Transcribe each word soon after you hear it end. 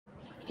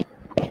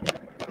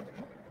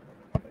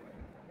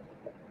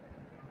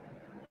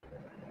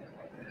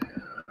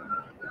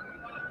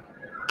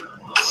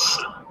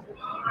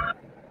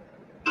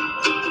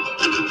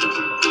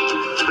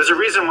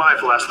why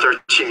for the last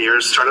 13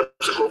 years,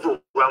 startups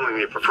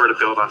overwhelmingly prefer to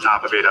build on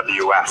top of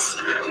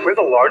AWS. We have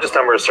the largest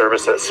number of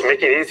services,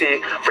 making it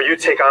easy for you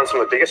to take on some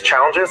of the biggest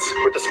challenges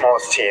with the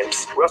smallest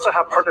teams. We also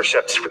have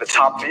partnerships with the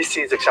top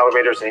VCs,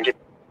 accelerators, and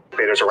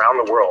incubators around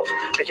the world,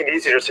 making it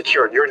easier to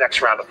secure your next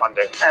round of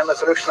funding. I'm a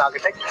solution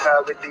architect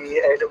with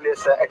the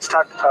AWS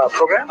Start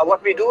program.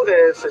 What we do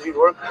is we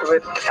work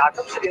with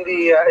startups in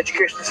the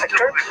education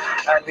sector,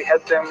 and we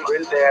help them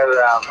build their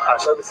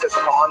services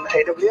on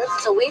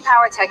AWS. So We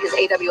Power Tech is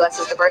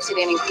AWS's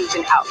diversity and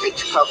inclusion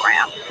outreach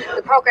program.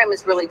 The program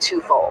is really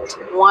twofold.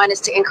 One is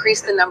to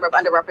increase the number of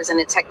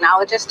underrepresented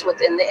technologists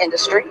within the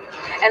industry,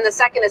 and the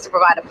second is to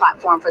provide a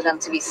platform for them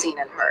to be seen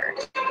and heard.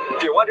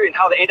 If you're wondering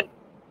how the AWS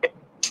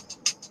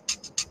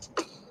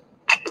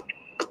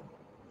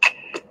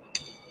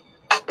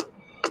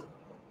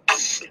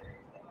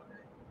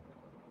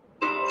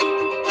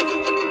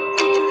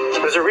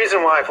There's a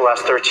reason why for the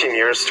last 13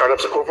 years,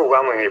 startups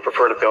overwhelmingly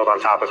prefer to build on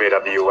top of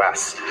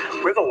AWS.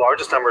 We have the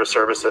largest number of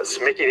services,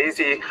 making it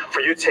easy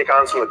for you to take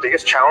on some of the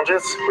biggest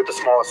challenges with the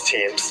smallest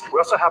teams. We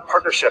also have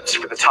partnerships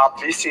with the top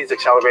VCs,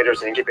 accelerators,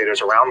 and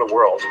incubators around the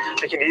world,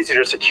 making it easier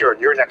to secure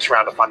your next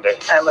round of funding.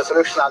 I'm a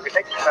solution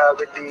architect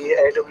with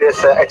the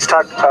AWS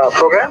Start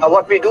program.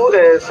 What we do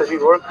is we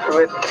work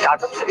with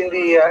startups in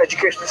the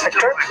education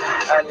sector,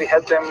 and we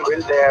help them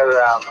build their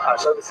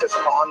services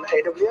on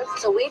AWS.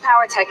 So We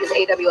Power Tech is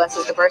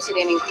AWS's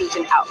diversity and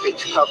inclusion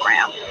outreach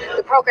program.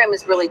 The program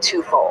is really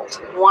twofold.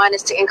 One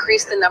is to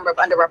increase the number of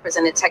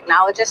underrepresented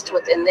technologists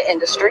within the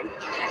industry,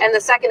 and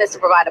the second is to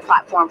provide a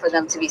platform for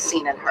them to be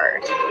seen and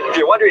heard. If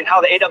you're wondering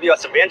how the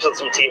AWS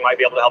evangelism team might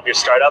be able to help your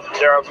startup,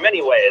 there are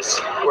many ways.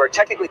 We're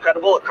technically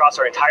credible across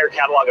our entire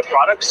catalog of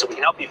products, so we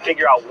can help you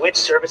figure out which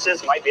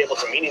services might be able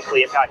to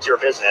meaningfully impact your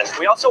business.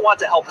 We also want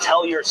to help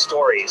tell your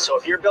story. So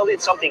if you're building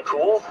something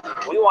cool,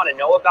 we want to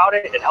know about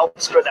it and help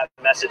spread that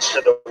message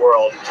to the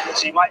world.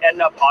 So you might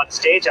end up on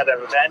stage at an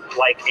event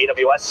like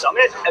AWS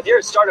Summit. If you're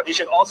a startup, you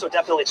should also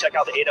definitely check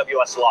out the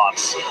AWS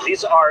Lofts.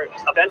 These are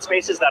event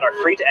spaces that are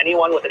free to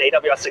anyone with an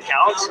AWS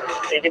account.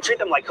 And you can treat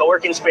them like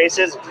co-working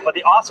spaces, but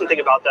the awesome thing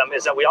about them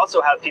is that we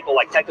also have people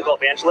like technical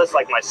evangelists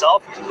like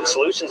myself,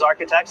 solutions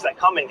architects that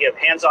come and give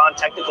hands-on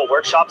technical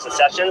workshops and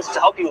sessions to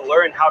help you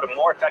learn how to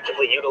more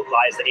effectively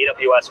utilize the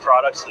AWS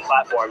products and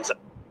platforms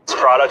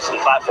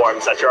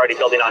that you're already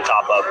building on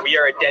top of. We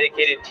are a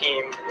dedicated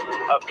team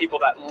of people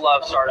that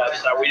love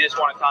startups. That we just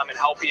want to come and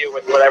help you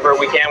with whatever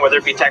we can, whether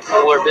it be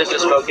technical or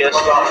business focused.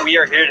 We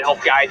are here to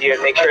help guide you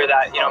and make sure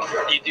that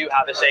you do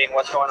have a say in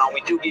what's going on.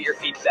 We do get your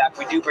feedback.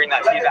 We do bring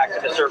that feedback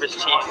to the service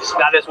teams.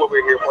 That is what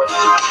we're here for.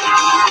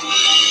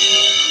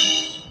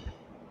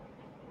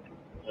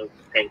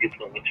 Thank you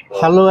so much.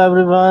 Hello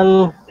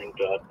everyone.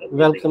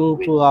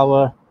 Welcome to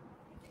our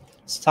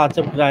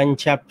Startup Grind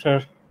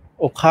chapter,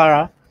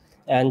 Okara.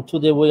 And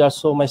today we are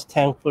so much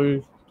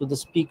thankful to the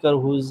speaker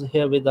who is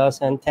here with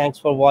us, and thanks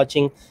for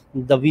watching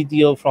the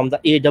video from the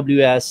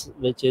AWS,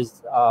 which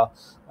is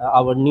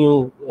our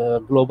new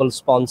global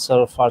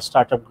sponsor for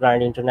Startup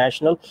Grind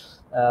International.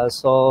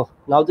 So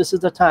now this is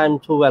the time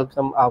to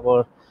welcome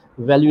our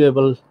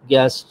valuable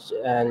guest,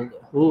 and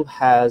who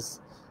has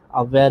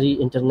a very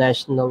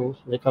international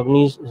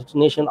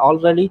recognition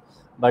already,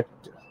 but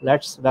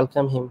let's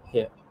welcome him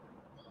here.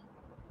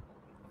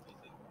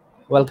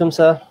 Welcome,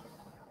 sir.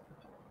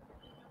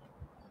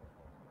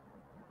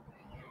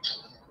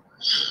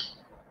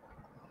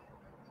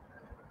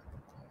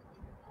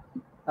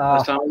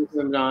 Assalamu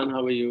alaikum, Imran.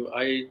 How are you?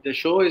 The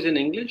show is in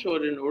English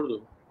or in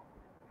Urdu?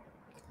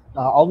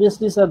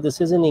 Obviously, sir, this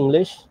is in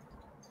English.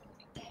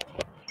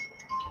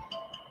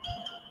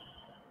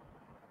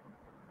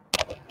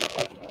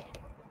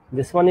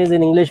 This one is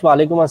in English. Wa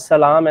alaikum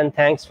assalam, and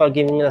thanks for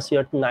giving us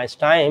your nice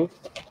time.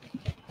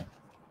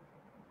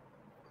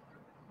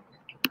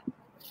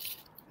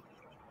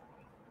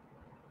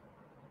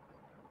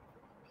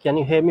 Can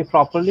you hear me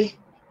properly?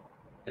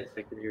 Yes,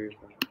 I can hear you.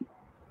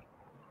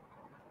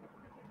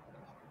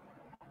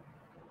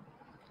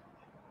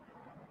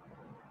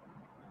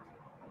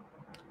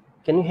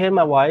 Can you hear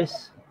my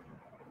voice?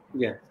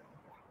 Yes.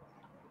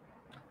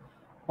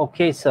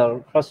 Okay,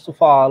 sir. First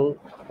of all,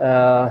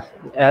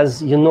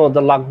 as you know,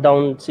 the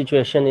lockdown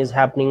situation is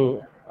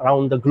happening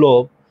around the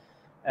globe,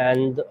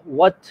 and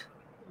what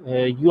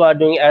you are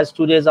doing, as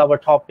today's our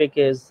topic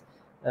is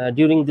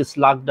during this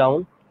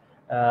lockdown,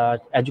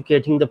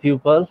 educating the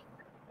people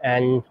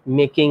and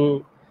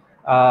making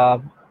a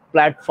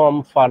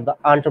platform for the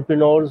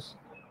entrepreneurs.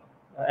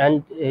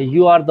 And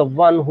you are the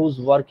one who's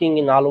working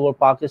in all over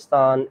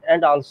Pakistan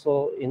and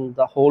also in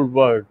the whole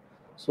world.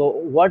 So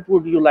what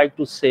would you like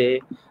to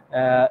say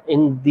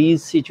in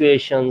these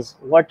situations?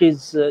 What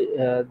is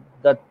the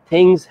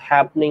things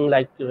happening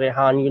like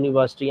Rehan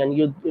University, and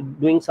you're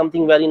doing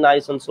something very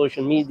nice on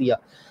social media.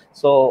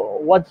 So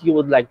what you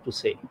would like to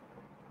say?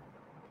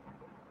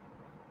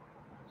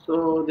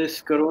 So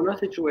this corona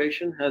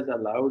situation has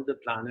allowed the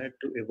planet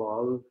to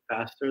evolve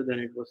faster than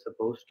it was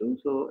supposed to.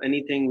 So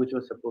anything which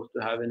was supposed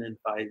to happen in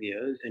 5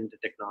 years in the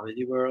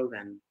technology world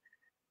and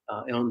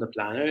on the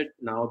planet.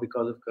 Now,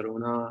 because of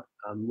Corona,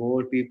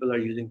 more people are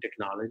using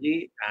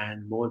technology,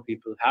 and more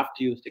people have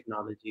to use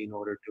technology in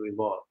order to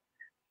evolve.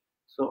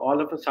 So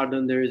all of a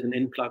sudden, there is an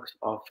influx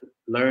of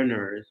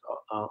learners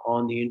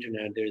on the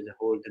internet. There is a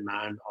whole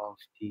demand of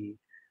the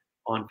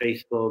on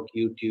Facebook,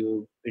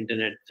 YouTube,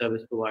 internet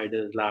service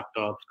providers,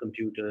 laptops,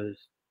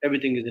 computers.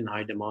 Everything is in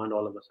high demand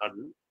all of a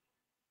sudden,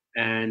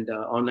 and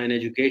online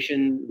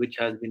education, which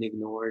has been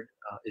ignored,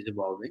 is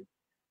evolving.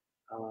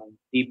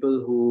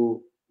 People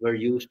who were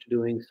used to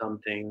doing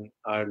something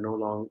are no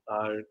longer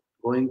are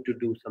going to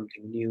do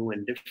something new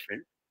and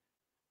different,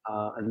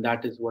 and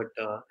that is what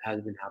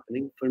has been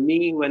happening. For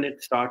me, when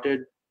it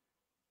started,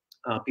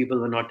 people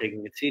were not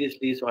taking it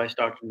seriously, so I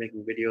started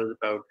making videos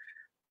about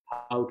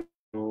how to work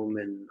from home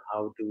and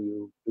how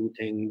to do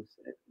things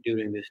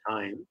during this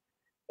time.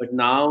 But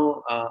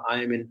now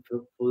I am in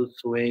full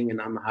swing,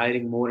 and I'm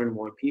hiring more and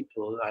more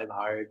people. I've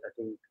hired, I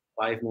think,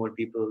 5 more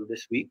people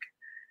this week,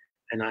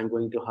 and I'm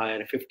going to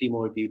hire 50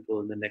 more people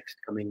in the next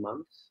coming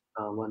months,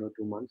 1 or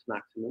 2 months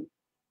maximum,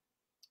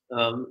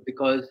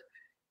 because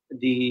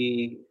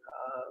the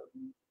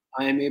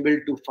I am able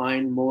to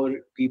find more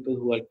people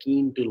who are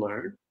keen to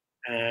learn,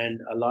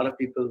 and a lot of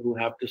people who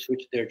have to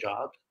switch their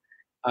jobs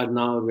are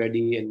now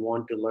ready and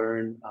want to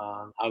learn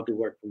how to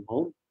work from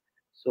home.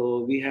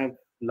 So we have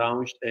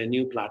launched a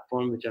new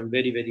platform, which I'm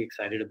very, very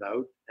excited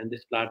about. And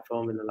this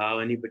platform will allow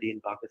anybody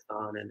in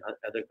Pakistan and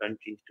other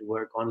countries to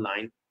work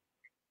online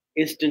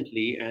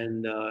instantly,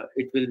 and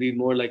it will be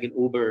more like an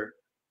Uber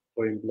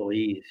for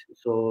employees.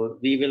 So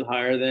we will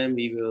hire them,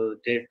 we will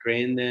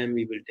train them,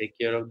 we will take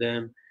care of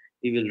them,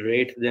 we will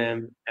rate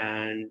them,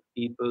 and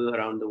people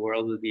around the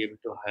world will be able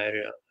to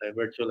hire a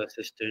virtual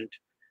assistant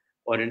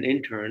or an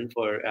intern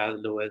for as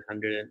low as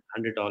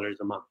 $100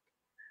 a month.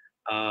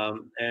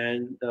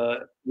 And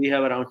we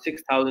have around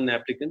 6,000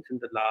 applicants in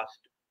the last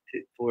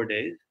 4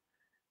 days,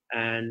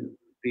 and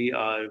we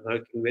are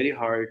working very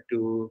hard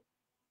to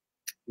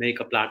make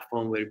a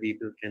platform where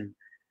people can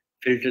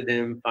filter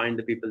them, find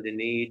the people they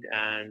need,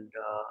 and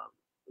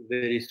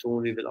very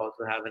soon we will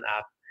also have an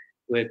app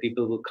where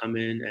people will come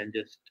in and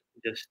just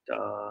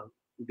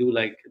do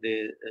like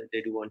they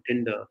do on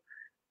Tinder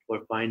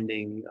for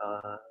finding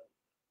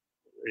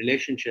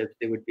relationships.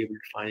 They would be able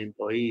to find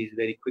employees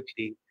very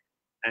quickly,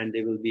 and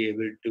they will be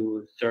able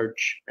to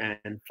search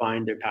and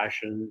find their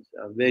passions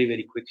very,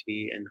 very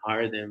quickly and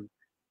hire them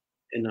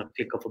in a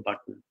click of a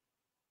button.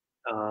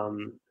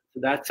 So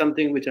that's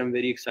something which I'm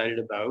very excited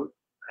about.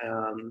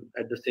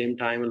 At the same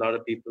time, a lot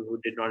of people who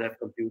did not have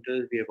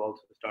computers, we have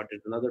also started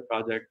another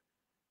project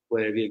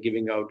where we are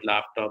giving out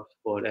laptops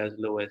for as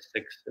low as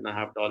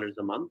 $6.50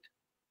 a month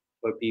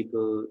for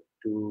people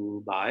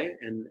to buy,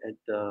 and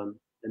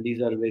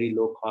these are very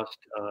low cost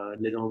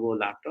Lenovo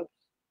laptops,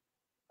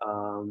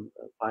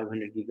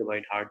 500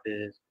 gigabyte hard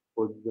disk,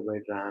 4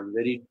 gigabyte RAM,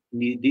 very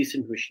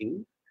decent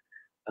machine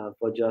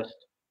for just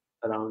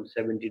around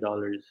 $70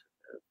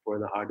 for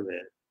the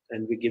hardware,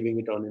 and we're giving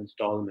it on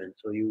installment,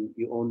 so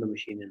you own the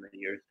machine in a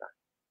year's time.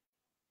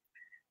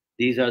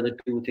 These are the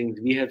two things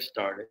we have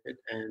started,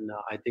 and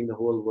I think the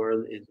whole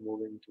world is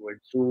moving towards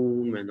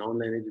Zoom and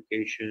online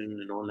education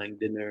and online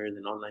dinners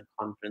and online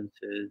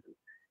conferences.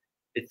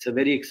 It's a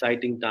very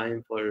exciting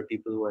time for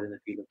people who are in the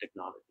field of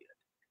technology.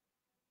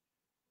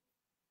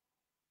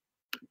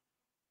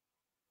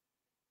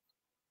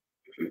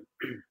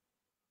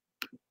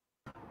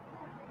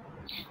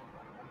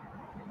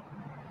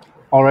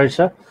 All right,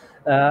 sir.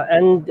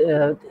 And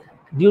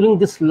during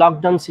this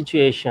lockdown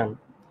situation,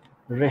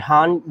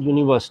 Rehan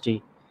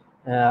University,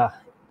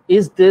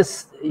 is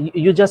this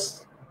you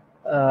just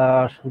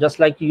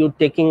like you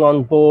taking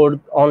on board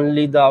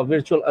only the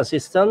virtual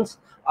assistants,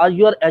 or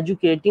you are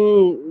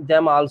educating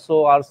them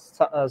also, or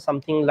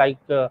something like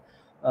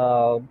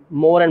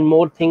more and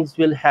more things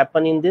will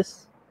happen in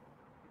this?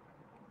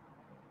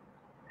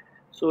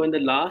 So in the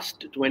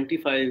last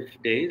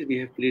 25 days, we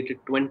have created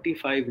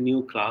 25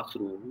 new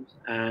classrooms,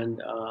 and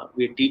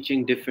we're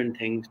teaching different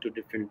things to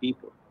different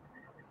people.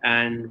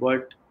 And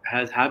what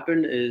has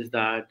happened is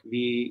that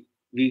we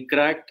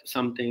cracked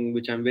something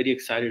which I'm very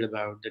excited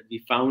about, that we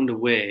found a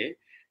way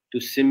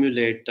to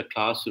simulate the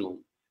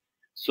classroom.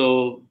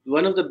 So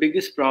one of the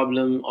biggest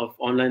problem of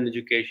online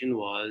education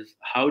was,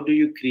 how do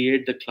you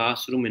create the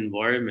classroom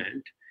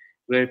environment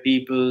where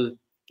people,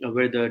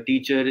 where the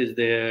teacher is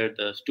there,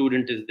 the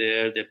student is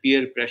there, the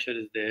peer pressure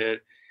is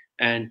there,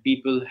 and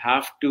people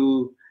have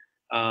to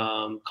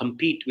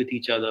compete with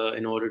each other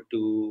in order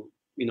to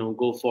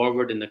go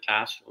forward in the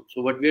classroom.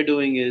 So what we're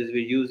doing is we're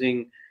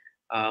using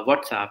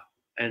WhatsApp,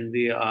 and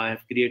we have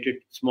created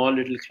small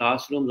little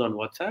classrooms on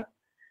WhatsApp,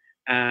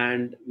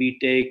 and we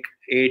take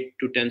 8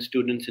 to 10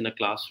 students in a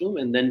classroom,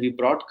 and then we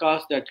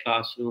broadcast that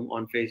classroom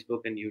on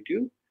Facebook and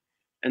YouTube,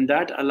 and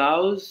that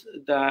allows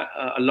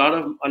a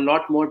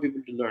lot more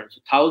people to learn.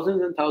 So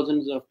thousands and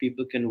thousands of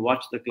people can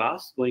watch the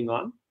class going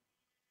on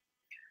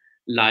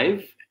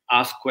live,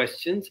 ask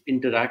questions,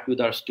 interact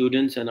with our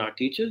students and our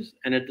teachers,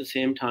 and at the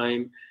same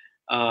time,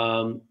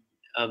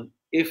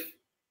 if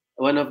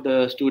one of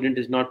the student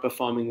is not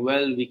performing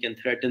well, we can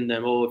threaten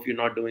them. Oh, if you're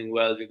not doing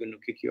well, we're going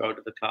to kick you out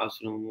of the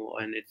classroom,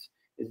 and it's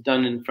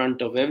done in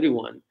front of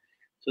everyone.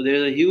 So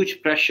there's a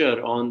huge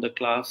pressure on the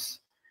class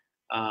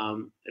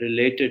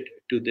related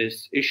to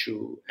this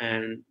issue,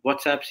 and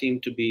WhatsApp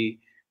seemed to be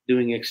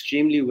doing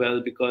extremely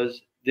well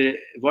because the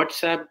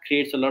WhatsApp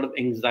creates a lot of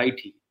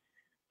anxiety,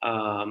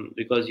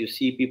 because you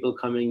see people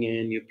coming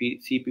in,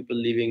 see people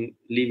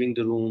leaving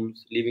the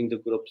rooms, leaving the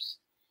groups.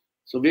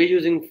 So we're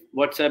using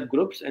WhatsApp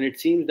groups, and it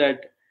seems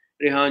that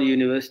Rehan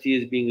University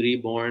is being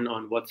reborn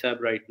on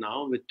WhatsApp right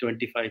now with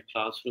 25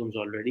 classrooms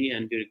already,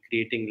 and we're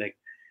creating, like,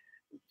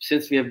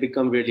 since we have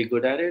become really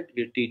good at it,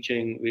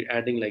 we're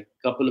adding like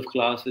a couple of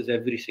classes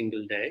every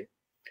single day.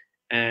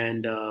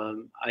 And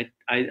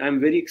I'm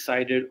very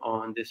excited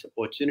on this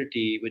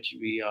opportunity which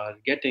we are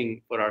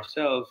getting for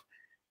ourselves,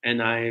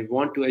 and I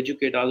want to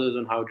educate others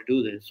on how to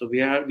do this. So we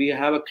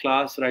have a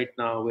class right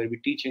now where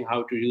we're teaching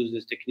how to use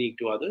this technique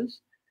to others,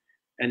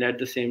 and at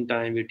the same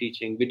time we're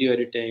teaching video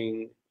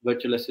editing,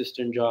 virtual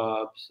assistant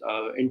jobs,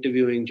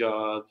 interviewing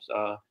jobs.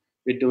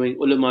 We're doing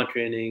ulama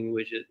training,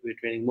 which is we're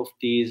training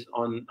muftis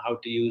on how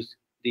to use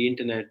the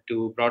internet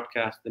to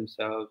broadcast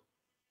themselves,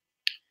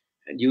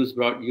 and use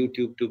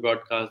YouTube to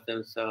broadcast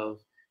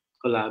themselves,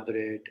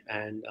 collaborate,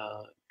 and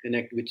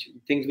connect, which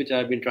things which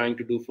I've been trying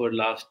to do for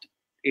last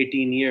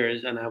 18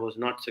 years, and I was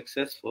not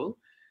successful.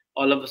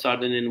 All of a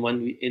sudden, in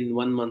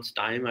 1 month's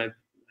time, I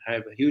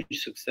have a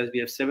huge success. We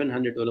have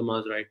 700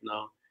 ulamas right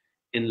now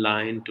in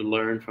line to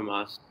learn from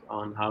us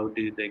on how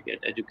do they get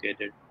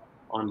educated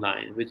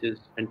online, which is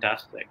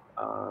fantastic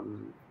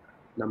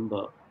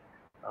number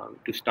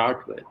to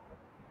start with,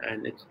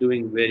 and it's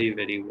doing very,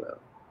 very well.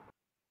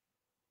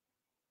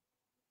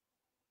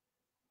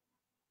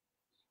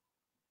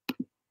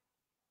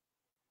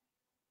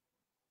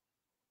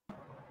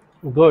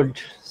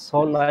 Good,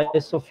 so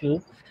nice of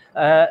you.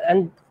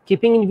 And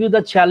keeping in view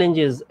the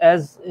challenges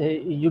as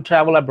you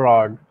travel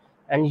abroad,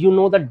 and you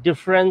know the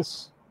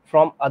difference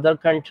from other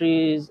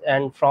countries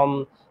and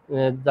from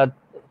the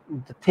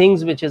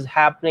things which is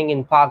happening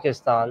in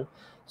Pakistan.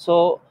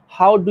 So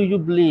how do you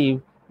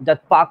believe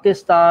that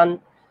Pakistan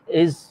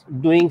is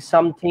doing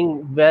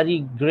something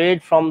very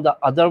great from the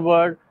other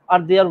world?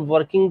 Are they are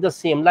working the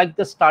same like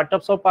the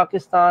startups of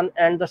Pakistan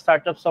and the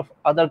startups of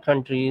other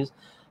countries?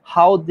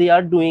 How they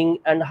are doing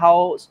and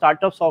how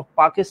startups of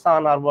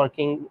Pakistan are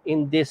working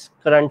in this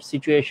current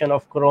situation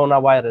of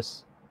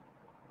coronavirus?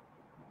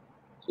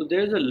 So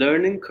there's a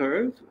learning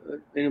curve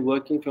in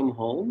working from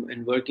home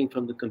and working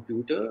from the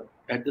computer.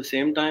 At the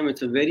same time,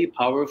 it's a very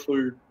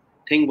powerful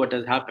thing what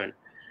has happened.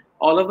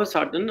 All of a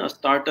sudden, a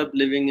startup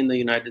living in the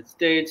United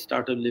States,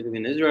 startup living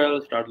in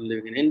Israel, startup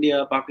living in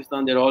India,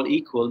 Pakistan, they're all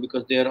equal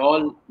because they're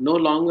all no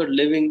longer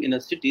living in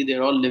a city,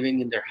 they're all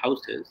living in their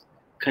houses,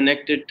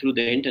 connected through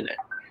the internet.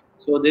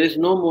 So there is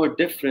no more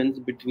difference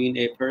between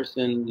a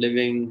person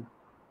living,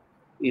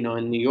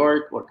 in New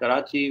York or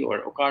Karachi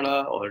or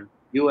Okada or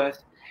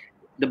US.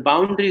 The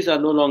boundaries are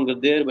no longer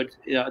there, but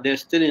they're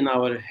still in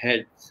our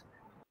heads.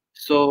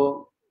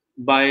 So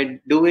by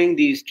doing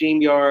these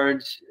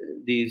StreamYards,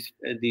 these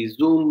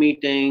Zoom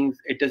meetings,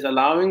 it is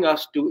allowing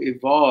us to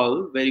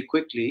evolve very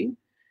quickly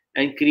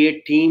and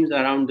create teams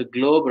around the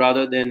globe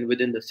rather than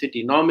within the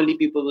city. Normally,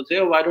 people will say,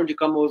 "Oh, why don't you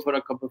come over for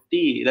a cup of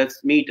tea?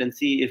 Let's meet and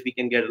see if we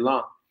can get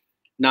along."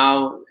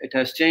 Now it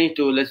has changed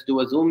to let's do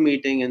a Zoom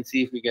meeting and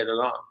see if we get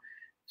along.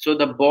 So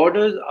the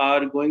borders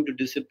are going to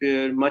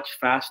disappear much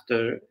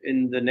faster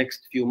in the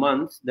next few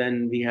months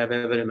than we have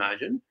ever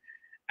imagined.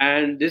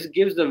 And this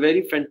gives a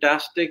very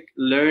fantastic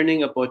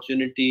learning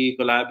opportunity,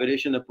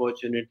 collaboration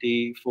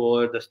opportunity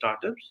for the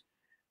startups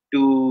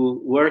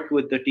to work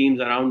with the teams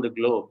around the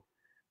globe.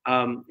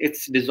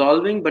 It's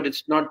dissolving, but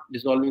it's not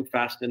dissolving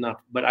fast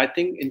enough. But I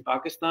think in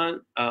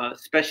Pakistan,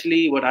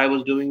 especially what I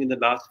was doing in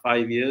the last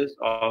 5 years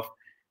of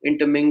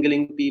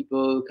intermingling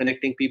people,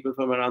 connecting people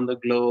from around the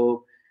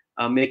globe,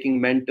 making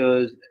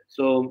mentors.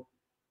 So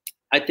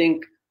I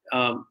think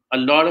a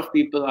lot of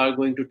people are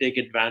going to take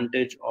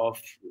advantage of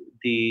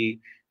the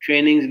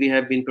trainings we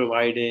have been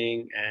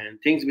providing and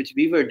things which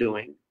we were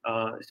doing,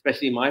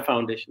 especially my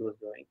foundation was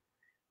doing.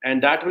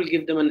 And that will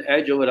give them an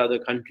edge over other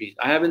countries.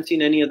 I haven't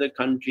seen any other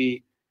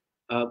country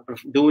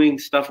doing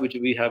stuff which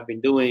we have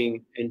been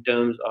doing in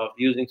terms of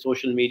using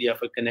social media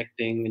for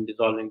connecting and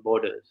dissolving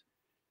borders.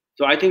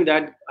 So I think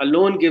that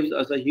alone gives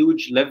us a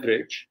huge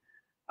leverage,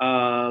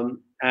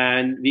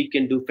 and we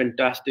can do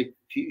fantastic,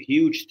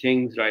 huge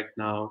things right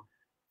now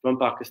from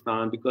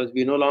Pakistan because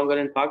we're no longer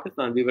in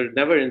Pakistan. We were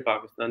never in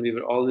Pakistan. We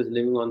were always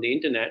living on the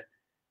internet.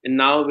 And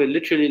now we're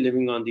literally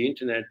living on the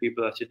internet.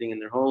 People are sitting in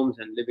their homes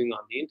and living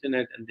on the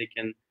internet, and they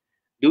can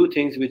do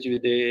things which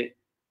they,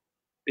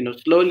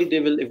 slowly they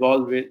will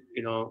evolve with,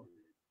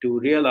 to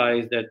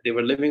realize that they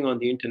were living on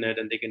the internet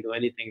and they can do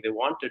anything they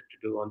wanted to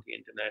do on the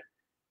internet.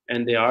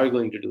 And they are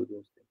going to do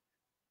those things.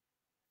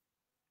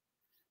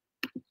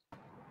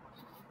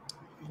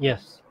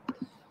 Yes.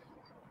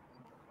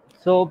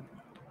 So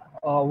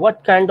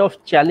what kind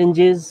of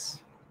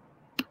challenges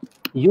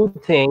you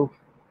think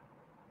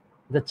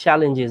the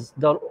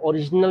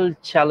original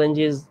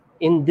challenges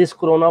in this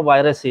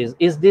coronavirus?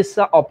 Is this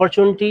an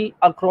opportunity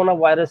or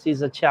coronavirus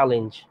is a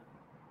challenge?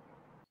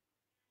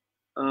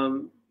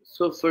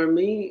 So for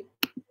me,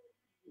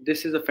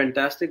 this is a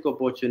fantastic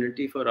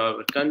opportunity for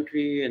our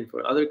country and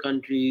for other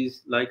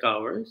countries like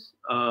ours,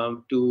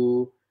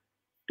 to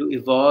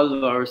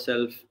evolve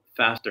ourselves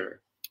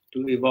faster,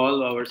 to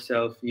evolve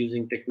ourselves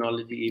using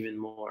technology even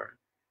more,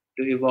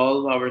 to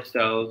evolve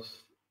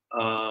ourselves,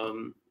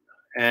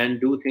 and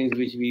do things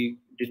which we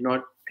did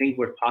not think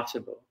were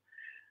possible.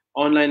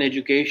 Online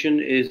education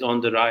is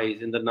on the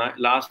rise. In the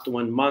last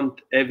 1 month,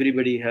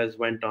 everybody has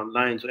went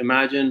online. So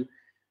imagine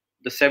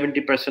the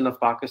 70% of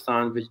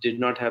Pakistan which did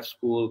not have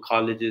school,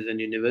 colleges,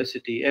 and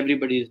university.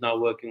 Everybody is now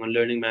working on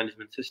learning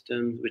management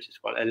systems, which is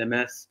called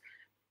LMS.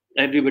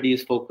 Everybody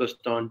is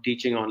focused on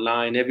teaching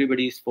online.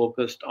 Everybody is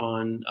focused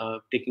on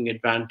taking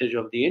advantage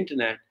of the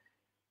internet.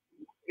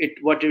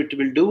 What it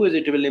will do is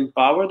it will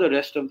empower the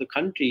rest of the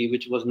country,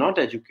 which was not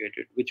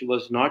educated, which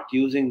was not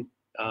using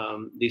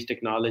these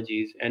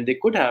technologies, and they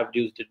could have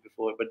used it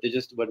before, but they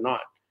just were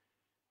not.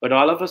 But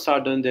all of a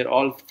sudden, they're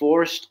all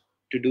forced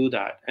to do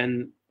that,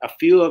 and a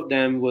few of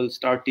them will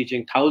start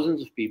teaching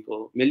thousands of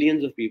people,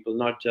 millions of people,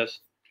 not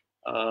just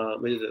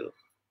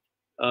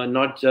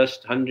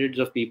hundreds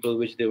of people,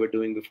 which they were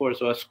doing before.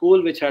 So a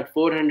school which had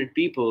 400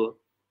 people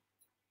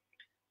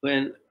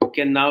when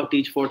can now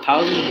teach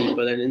 4,000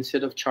 people, and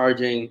instead of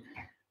charging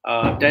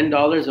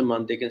 $10 a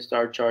month, they can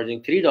start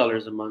charging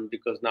 $3 a month,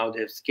 because now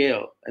they have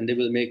scale and they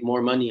will make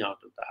more money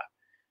out of that.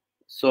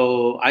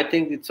 So I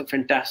think it's a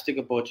fantastic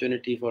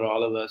opportunity for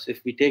all of us.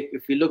 If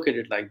we look at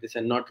it like this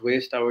and not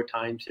waste our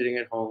time sitting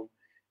at home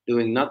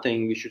doing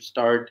nothing, we should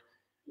start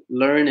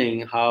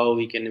learning how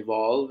we can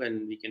evolve,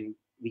 and we can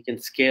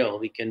scale.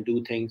 We can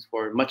do things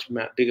for a much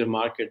bigger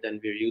market than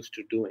we're used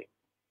to doing.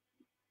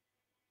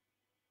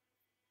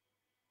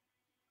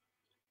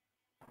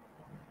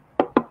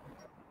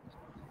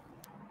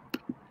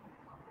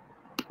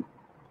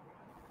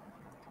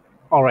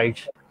 All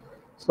right.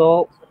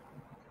 So,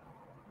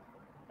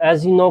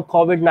 as you know,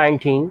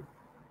 COVID-19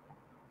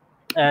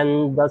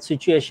 and the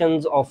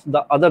situations of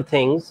the other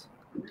things,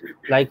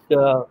 like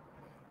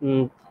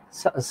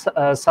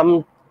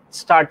some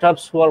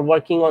startups who are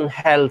working on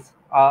health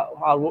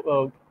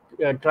are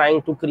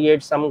trying to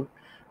create some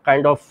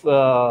kind of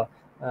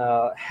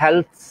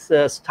health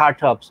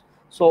startups.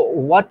 So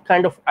what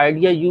kind of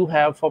idea you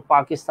have for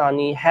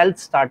Pakistani health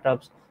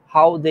startups,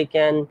 how they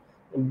can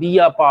be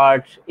a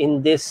part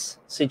in this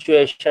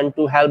situation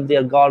to help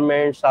their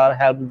governments or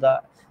help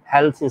the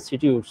health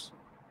institutes?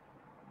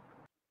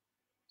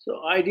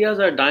 So ideas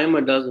are dime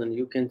a dozen.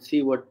 You can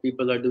see what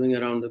people are doing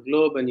around the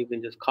globe, and you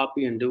can just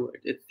copy and do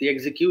it. It's the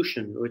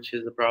execution which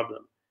is the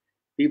problem.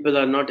 People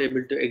are not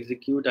able to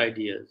execute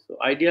ideas. So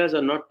ideas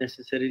are not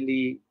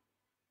necessarily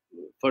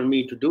for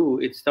me to do.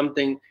 It's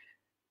something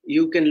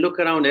you can look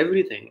around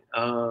everything.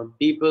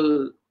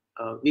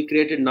 We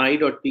created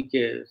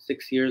Nai.pk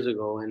 6 years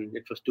ago, and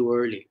it was too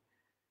early.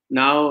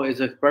 Now is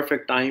a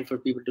perfect time for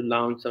people to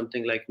launch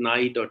something like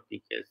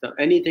Nai.pk. So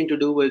anything to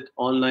do with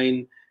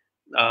online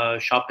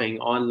shopping,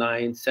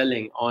 online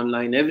selling,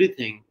 online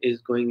everything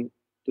is going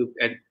to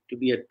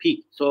be at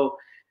peak. So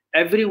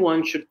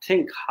everyone should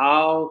think,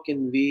 how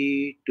can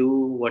we do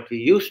what we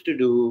used to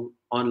do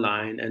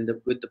online and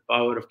with the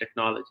power of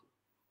technology?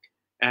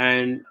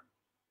 And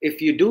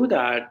if you do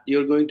that,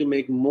 you're going to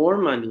make more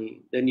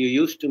money than you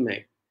used to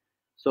make.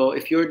 So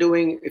if you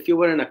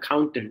were an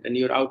accountant and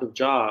you're out of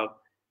job,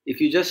 if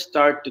you just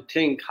start to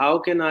think, how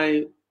can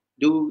I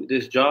do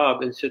this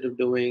job instead of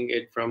doing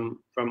it from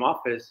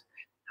office?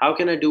 How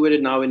can I do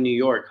it now in New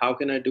York? How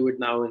can I do it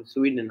now in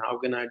Sweden? How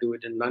can I do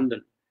it in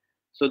London?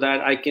 So that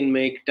I can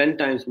make 10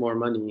 times more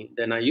money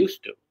than I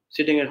used to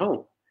sitting at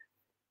home.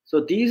 So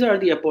these are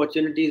the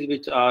opportunities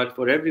which are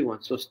for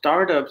everyone. So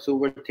startups who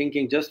were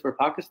thinking just for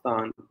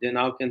Pakistan, they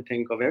now can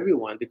think of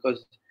everyone,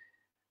 because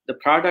the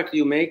product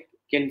you make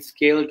can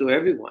scale to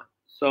everyone.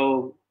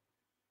 So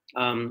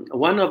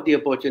one of the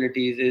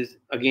opportunities is,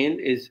 again,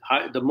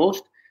 the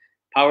most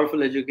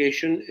powerful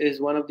education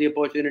is one of the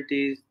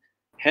opportunities.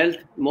 Health,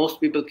 most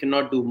people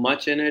cannot do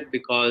much in it,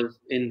 because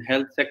in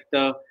health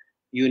sector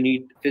you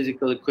need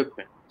physical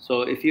equipment.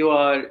 So if you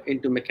are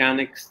into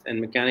mechanics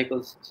and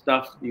mechanical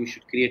stuff, you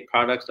should create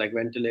products like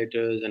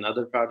ventilators and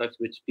other products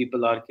which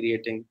people are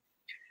creating,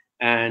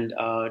 and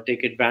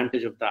take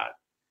advantage of that.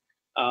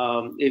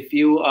 If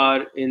you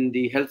are in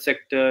the health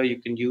sector, you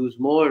can use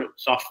more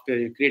software,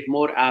 you create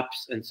more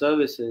apps and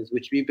services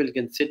which people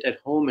can sit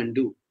at home and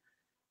do.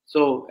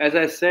 So as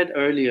I said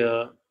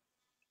earlier,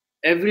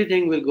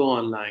 everything will go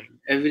online.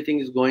 Everything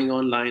is going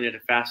online at a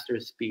faster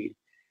speed.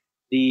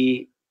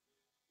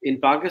 In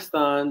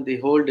Pakistan, the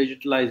whole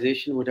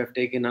digitalization would have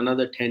taken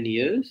another 10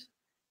 years.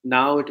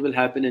 Now it will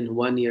happen in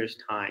 1 year's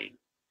time,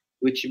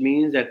 which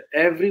means that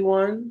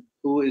everyone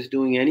who is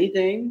doing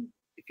anything,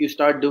 if you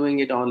start doing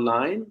it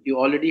online, you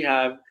already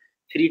have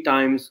 3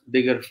 times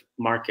bigger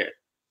market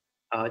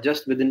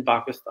just within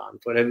Pakistan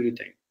for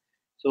everything.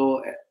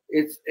 So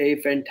it's a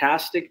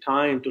fantastic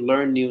time to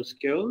learn new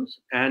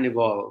skills and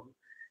evolve.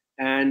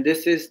 And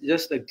this is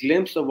just a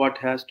glimpse of what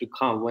has to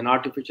come. When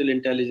artificial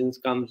intelligence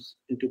comes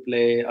into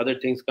play, other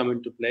things come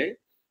into play,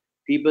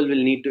 people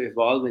will need to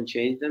evolve and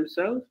change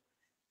themselves,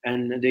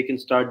 and they can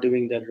start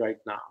doing that right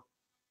now.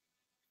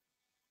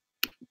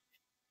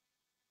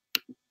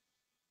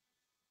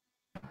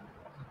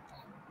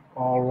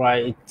 All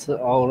right,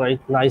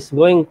 nice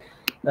going,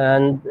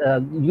 and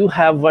you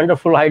have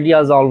wonderful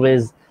ideas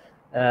always,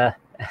 uh,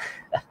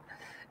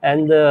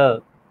 and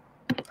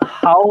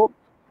how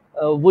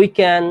we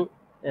can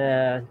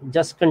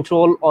just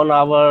control on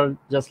our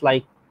just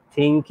like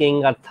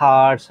thinking or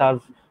thoughts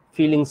or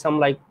feeling some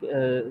like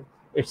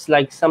it's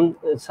like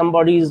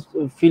somebody is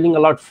feeling a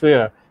lot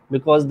fear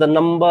because the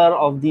number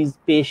of these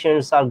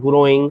patients are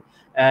growing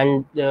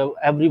and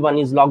everyone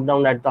is locked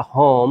down at the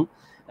home,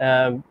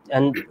 and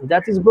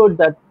that is good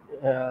that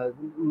uh,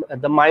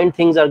 the mind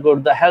things are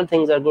good, the health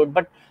things are good,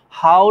 but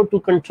how to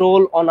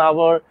control on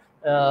our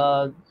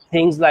uh,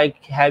 things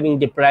like having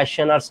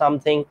depression or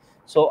something.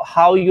 So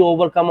how you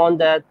overcome on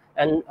that,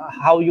 and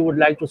how you would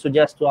like to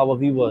suggest to our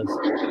viewers?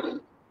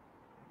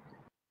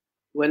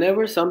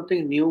 Whenever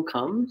something new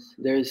comes,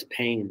 there is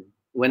pain.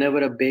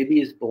 Whenever a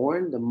baby is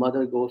born, the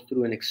mother goes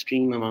through an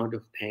extreme amount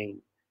of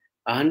pain.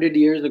 100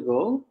 years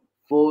ago,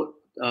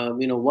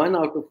 one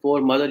out of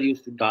four mother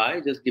used to die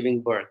just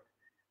giving birth.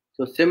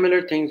 So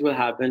similar things will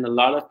happen. A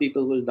lot of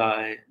people will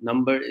die.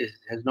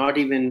 Has not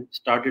even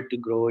started to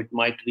grow. It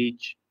might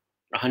reach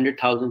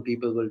 100,000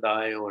 people will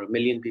die or 1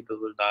 million people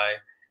will die.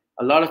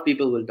 A lot of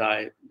people will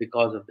die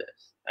because of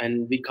this,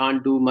 and we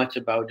can't do much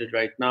about it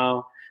right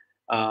now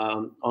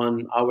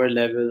on our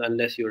level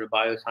unless you're a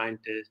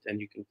bioscientist and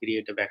you can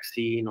create a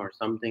vaccine or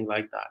something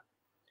like that.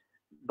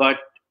 But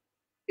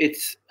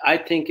I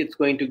think it's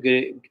going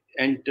to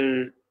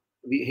enter.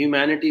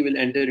 Humanity will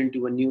enter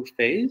into a new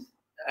phase,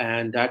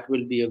 and that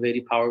will be a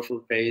very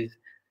powerful phase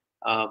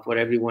for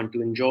everyone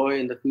to enjoy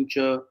in the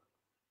future.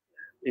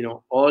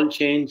 All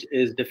change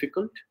is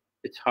difficult.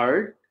 It's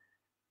hard,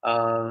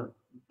 uh,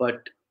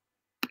 but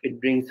it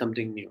brings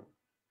something new.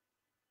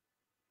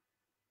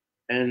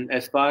 And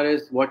as far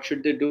as what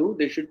should they do,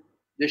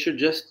 they should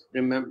just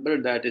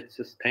remember that it's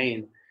just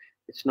pain.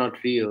 It's not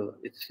real.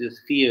 It's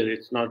just fear.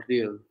 It's not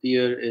real.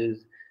 Fear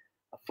is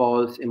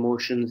false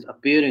emotions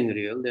appearing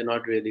real. They're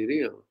not really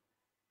real.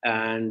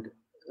 And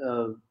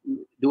uh,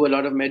 do a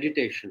lot of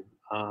meditation.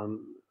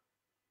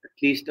 At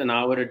least an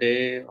hour a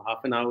day,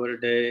 half an hour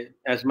a day,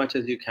 as much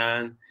as you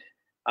can,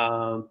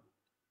 um,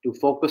 to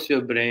focus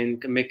your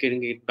brain,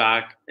 making it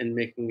back and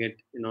making it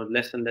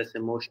less and less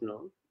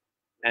emotional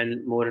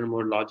and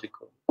more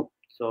logical.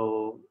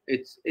 So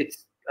it's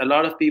a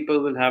lot of people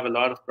will have a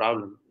lot of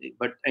problems,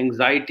 but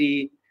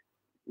anxiety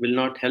will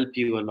not help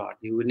you a lot.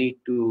 You will need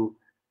to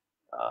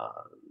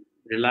uh,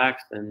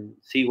 relax and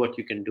see what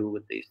you can do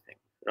with these things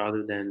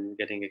rather than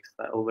getting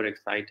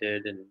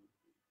overexcited and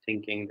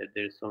thinking that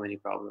there's so many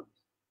problems.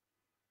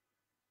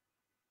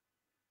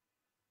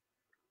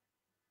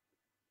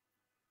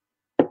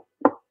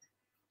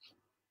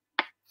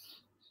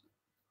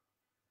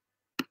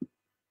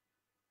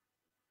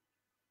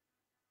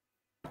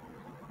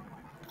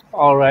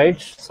 All right,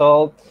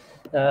 so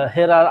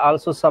here are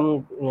also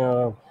some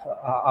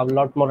a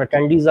lot more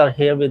attendees are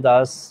here with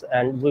us,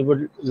 and we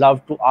would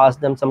love to ask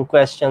them some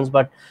questions,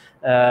 but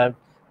uh,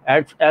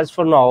 as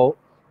for now,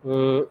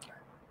 um,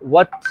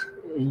 what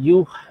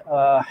you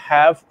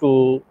have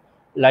to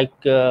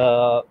like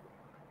uh,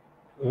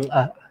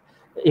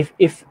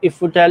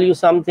 if we tell you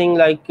something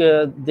like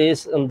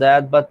this and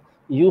that, but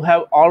you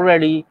have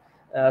already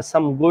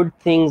some good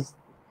things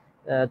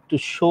to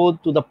show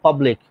to the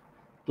public,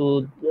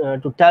 to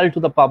tell to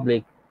the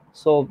public.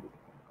 So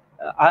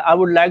I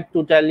would like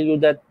to tell you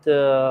that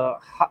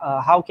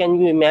how can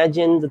you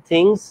imagine the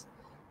things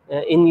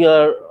in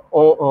your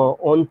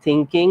own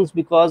thinkings,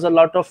 because a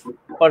lot of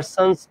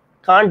persons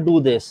can't do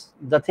this,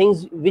 the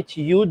things which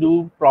you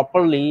do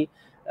properly,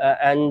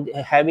 and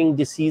having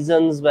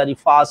decisions very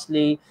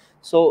fastly.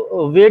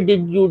 So where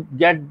did you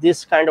get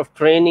this kind of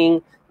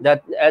training,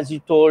 that as you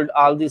told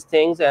all these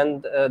things,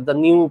 and the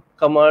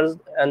newcomers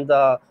and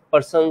the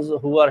persons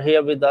who are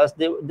here with us,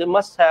 they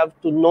must have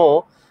to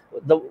know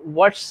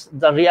what's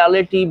the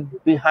reality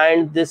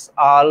behind this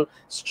all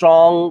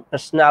strong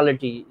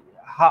personality,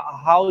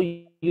 how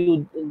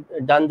you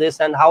done this,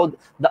 and how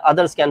the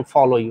others can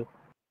follow you?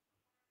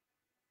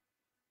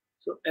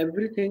 So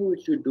everything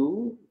which you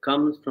do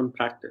comes from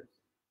practice.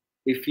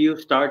 If you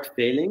start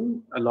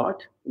failing a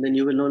lot, then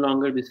you will no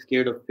longer be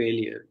scared of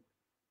failure.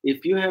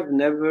 If you have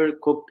never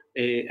cooked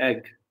a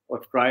egg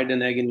or fried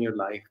an egg in your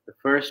life, the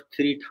first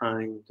 3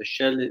 times the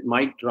shell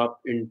might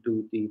drop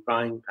into the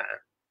frying pan.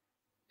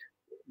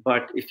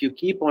 But if you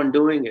keep on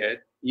doing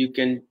it, you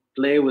can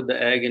play with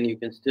the egg and you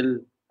can still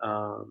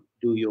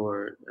do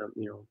your,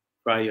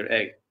 fry your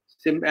egg.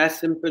 As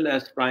simple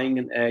as frying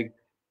an egg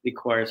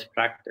requires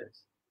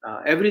practice.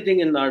 Everything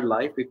in our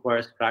life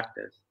requires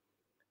practice.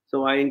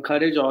 So I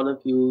encourage all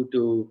of you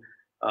to,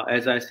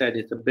 as I said,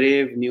 it's a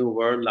brave new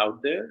world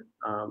out there.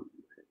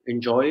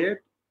 Enjoy it,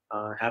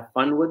 have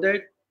fun with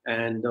it.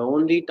 And the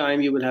only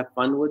time you will have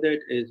fun with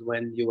it is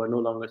when you are no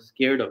longer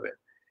scared of it.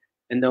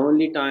 And the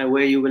only time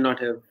where you will not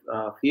have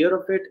fear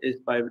of it is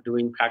by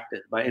doing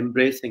practice, by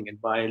embracing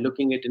it, by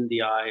looking it in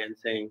the eye and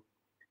saying,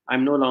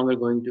 I'm no longer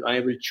going to, I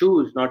will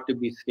choose not to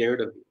be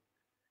scared of you.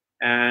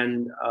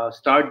 And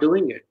start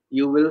doing it.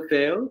 You will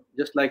fail,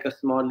 just like a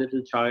small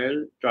little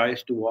child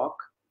tries to walk,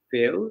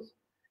 fails,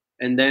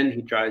 and then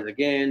he tries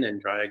again and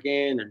try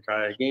again and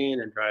try again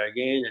and try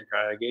again and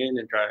try again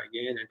and try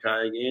again and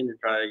try again and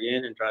try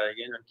again and try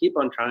again and keep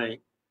on trying.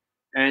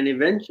 And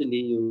eventually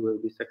you will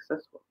be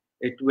successful.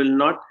 It will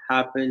not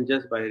happen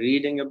just by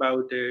reading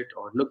about it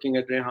or looking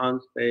at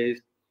Rehan's face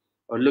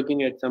or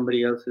looking at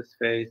somebody else's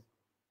face.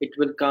 It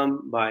will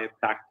come by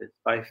practice,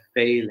 by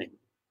failing.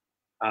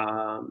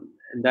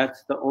 And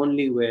that's the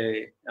only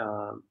way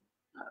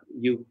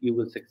you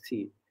will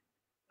succeed.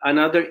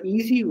 Another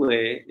easier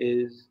way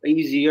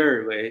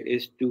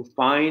is to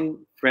find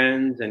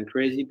friends and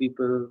crazy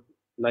people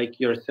like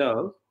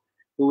yourself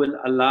who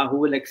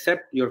will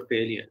accept your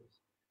failures.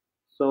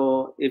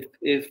 So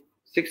if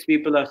 6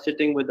 people are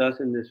sitting with us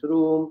in this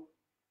room,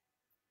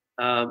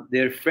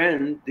 their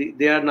friends,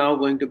 they are now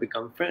going to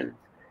become friends,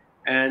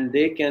 and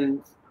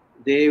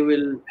they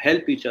will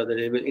help each other.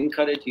 They will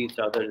encourage each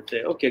other and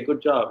say, okay,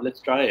 good job,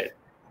 let's try it.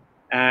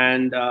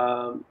 And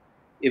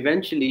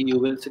eventually you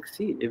will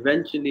succeed.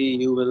 Eventually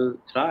you will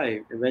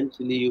thrive.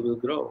 Eventually you will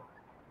grow.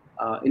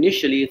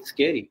 Initially it's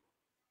scary.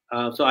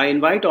 So I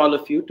invite all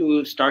of you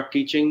to start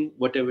teaching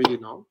whatever you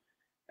know.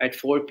 At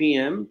 4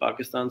 p.m.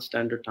 Pakistan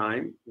Standard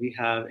Time, we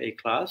have a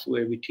class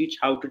where we teach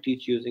how to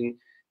teach using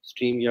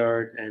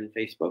StreamYard and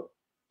Facebook.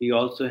 We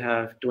also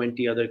have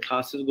 20 other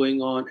classes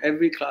going on.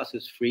 Every class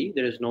is free.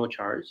 There is no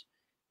charge.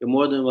 You're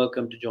more than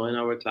welcome to join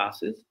our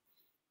classes.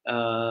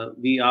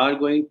 We are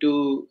going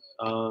to,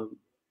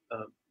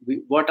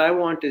 what I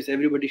want is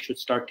everybody should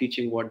start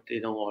teaching what they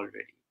know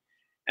already.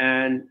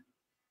 And,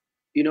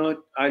 you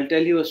know, I'll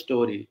tell you a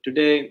story.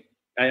 Today,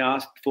 I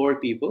asked 4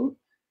 people,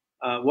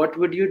 what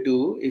would you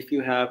do if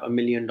you have $1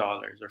 million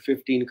or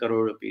 15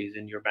 crore rupees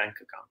in your bank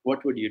account?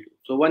 What would you do?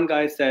 So one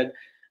guy said,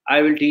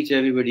 I will teach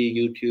everybody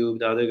YouTube.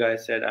 The other guy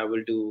said, I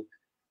will do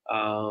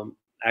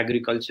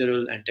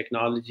agricultural and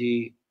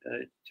technology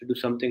to do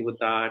something with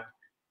that.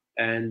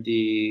 And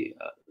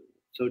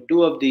so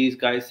 2 of these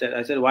guys said,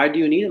 I said, why do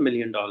you need $1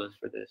 million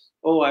for this?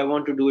 Oh, I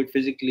want to do it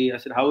physically. I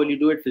said, how will you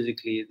do it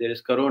physically? There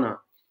is Corona.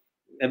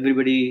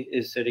 Everybody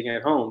is sitting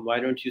at home. Why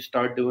don't you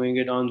start doing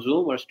it on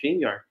Zoom or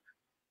StreamYard?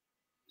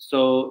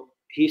 So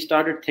he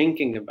started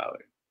thinking about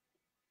it.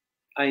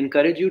 I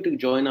encourage you to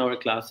join our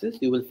classes.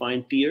 You will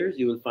find peers.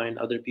 You will find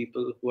other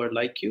people who are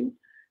like you.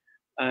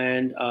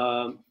 And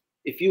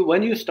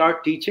when you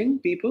start teaching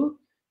people,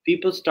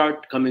 people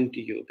start coming to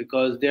you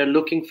because they're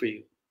looking for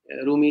you.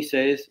 Rumi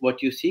says,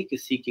 what you seek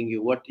is seeking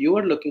you. What you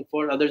are looking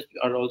for, others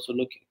are also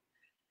looking.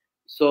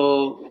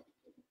 So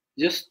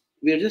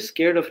we're just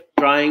scared of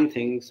trying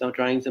things, or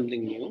trying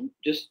something new.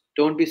 Just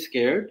don't be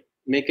scared.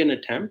 Make an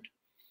attempt.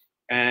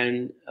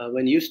 And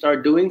when you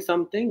start doing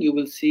something, you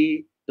will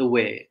see the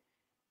way.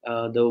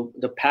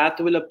 The path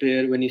will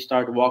appear when you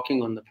start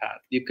walking on the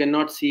path. You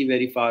cannot see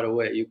very far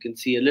away. You can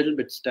see a little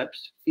bit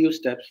steps, few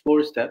steps,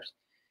 4 steps.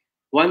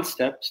 1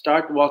 step,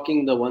 start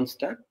walking the 1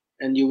 step,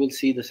 and you will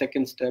see the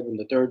 2nd step and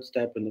the 3rd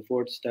step and the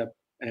 4th step,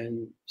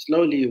 and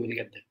slowly you will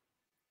get there.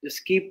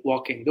 Just keep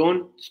walking.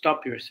 Don't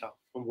stop yourself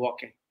from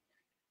walking.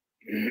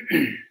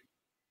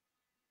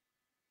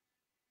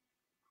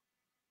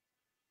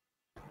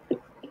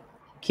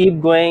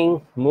 Keep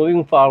going,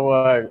 moving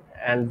forward,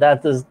 and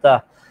that is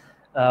the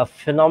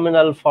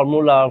phenomenal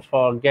formula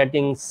for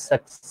getting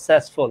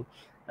successful.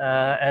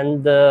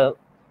 And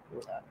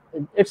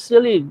it's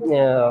really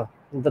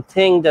the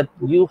thing that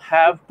you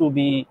have to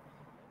be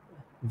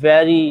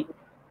very,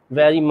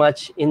 very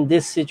much in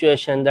this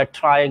situation, that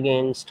try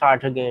again,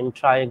 start again,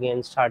 try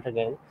again, start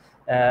again.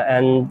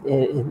 And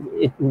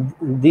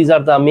these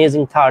are the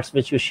amazing thoughts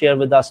which you share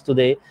with us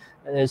today.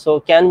 So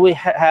can we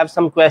have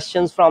some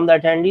questions from the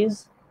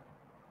attendees?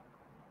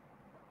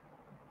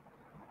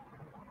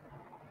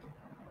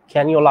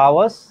 Can you allow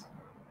us?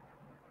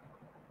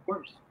 Of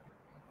course.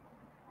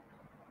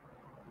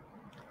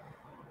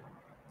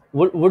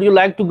 Would you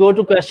like to go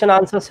to question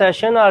answer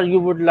session, or you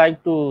would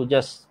like to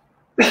just?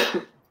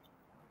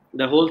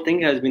 The whole thing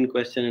has been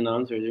question and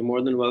answer. You're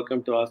more than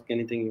welcome to ask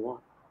anything you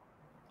want.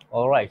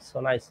 All right,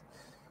 so nice.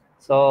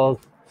 So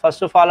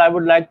first of all, I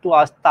would like to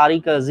ask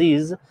Tariq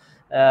Aziz,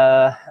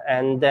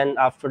 and then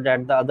after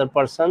that the other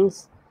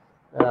persons.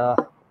 I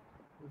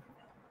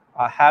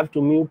have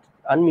to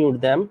unmute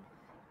them.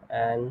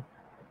 And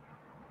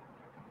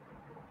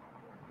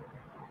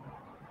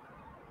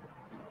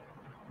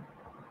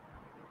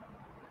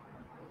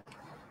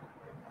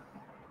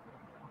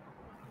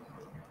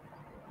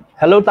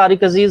hello,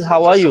 Tariq Aziz,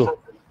 how are you?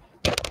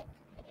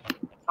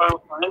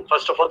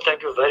 First of all,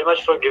 thank you very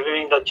much for giving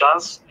me the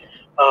chance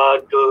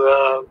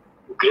to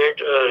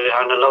great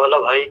Rehan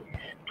AllahWala bhai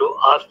to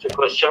ask the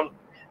question.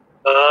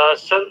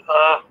 Sir,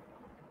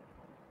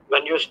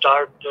 when you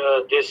start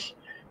this,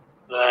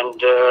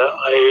 and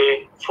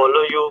I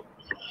follow you,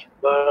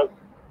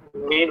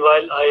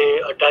 meanwhile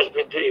I attach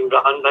with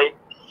Imran bhai,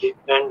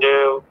 and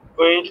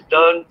we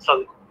learn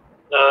some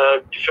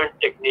different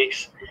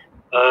techniques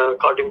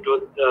according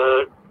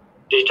to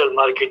digital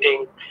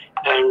marketing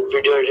and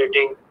video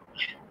editing.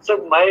 So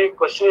my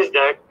question is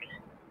that,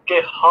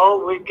 okay,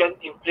 how we can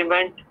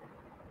implement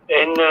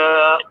in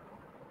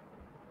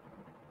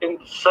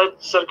such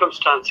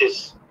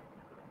circumstances,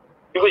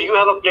 because you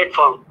have a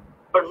platform,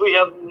 but we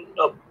have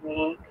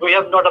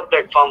not a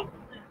platform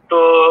to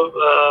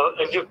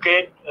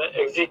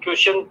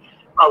execution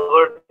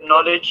our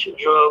knowledge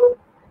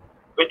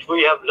which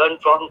we have learned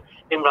from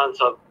Imran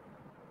Sahab.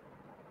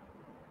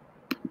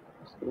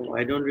 So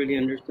I don't really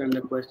understand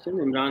the question.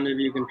 Imran,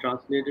 maybe you can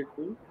translate it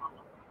for me.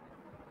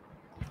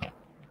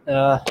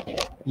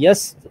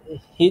 Yes,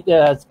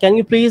 can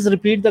you please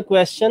repeat the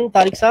question,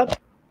 Tariq Saab?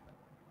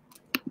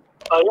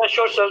 Yeah,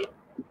 sure, sir.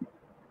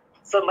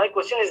 So my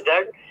question is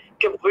that,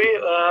 we,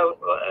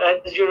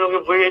 as you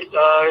know, we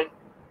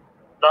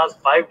last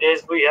 5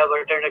 days we have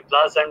attended a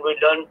class and we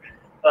learn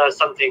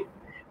something.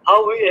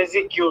 How we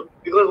execute,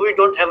 because we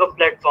don't have a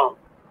platform.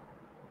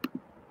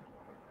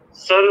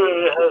 Sir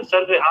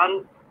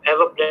Rehan have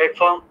a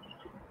platform.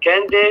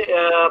 Can they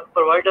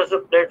provide us a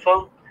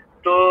platform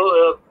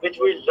to which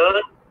we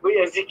learn, we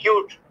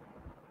execute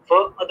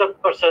for other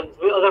persons,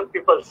 with other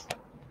peoples?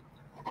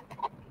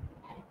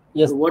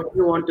 Yes. So what do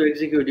you want to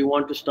execute? You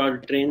want to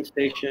start a train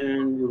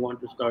station? You want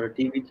to start a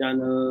TV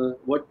channel?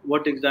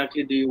 What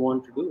exactly do you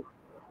want to do?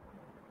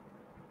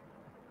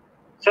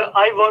 So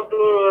I want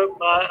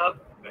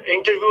to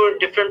interview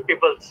different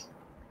peoples.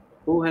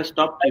 Who has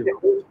stopped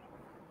you?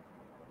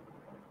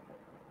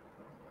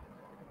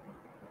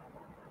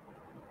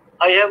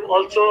 I have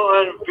also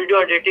a video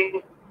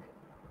editing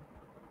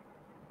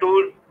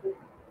tool.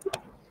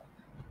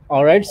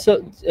 All right.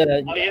 So,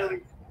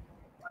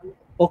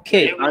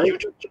 okay.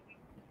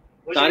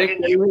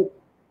 Tariq,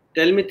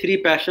 tell me 3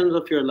 passions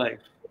of your life.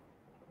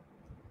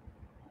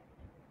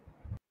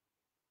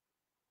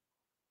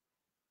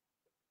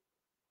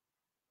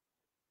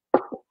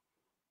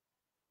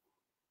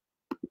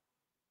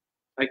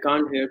 I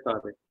can't hear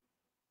Tariq.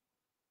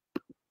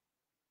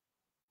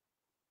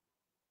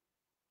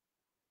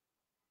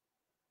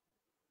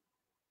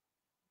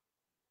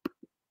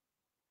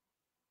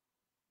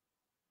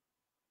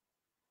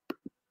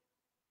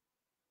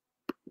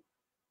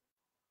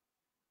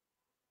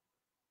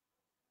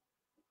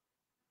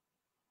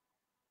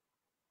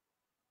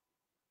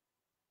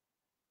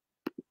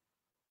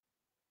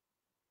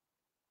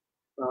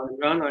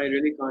 Imran, I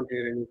really can't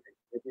hear anything.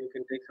 Maybe you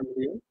can take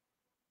somebody else.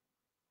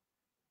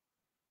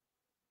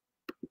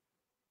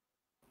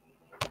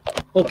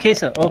 Okay,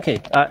 sir.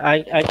 Okay,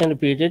 I can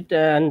repeat it.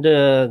 And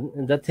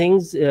the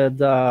things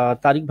the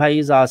Tariq Bhai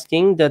is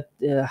asking that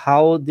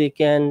how they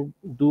can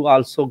do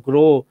also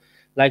grow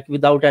like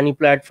without any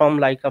platform,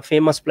 like a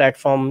famous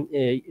platform,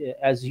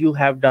 as you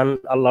have done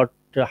a lot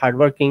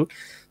hardworking.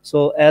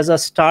 So as a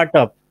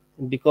startup,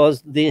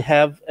 because they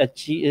have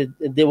achieved,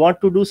 they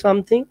want to do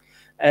something,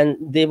 and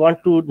they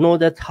want to know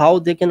that how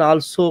they can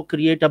also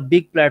create a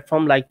big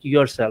platform like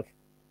yourself.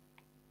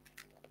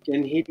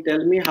 Can he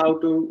tell me how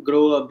to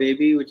grow a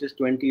baby which is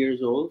 20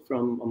 years old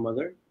from a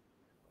mother?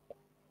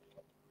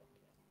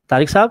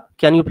 Tariq Saab,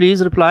 can you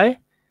please reply?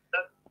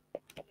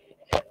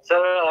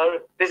 Sir,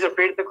 please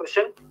repeat the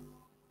question.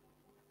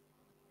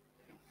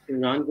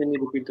 Imran, can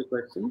you repeat the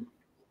question?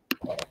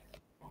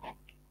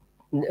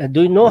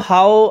 Do you know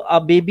how a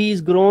baby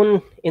is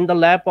grown in the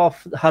lap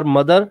of her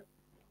mother?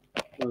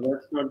 No,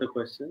 that's not the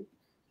question.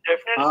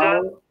 Definitely,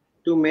 How sir.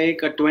 to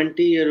make a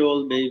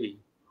 20-year-old baby?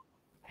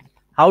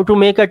 How to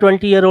make a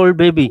 20-year-old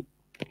baby?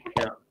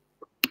 Yeah.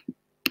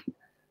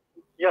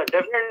 Yeah,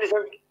 definitely,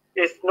 sir.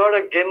 It's not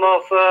a game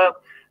of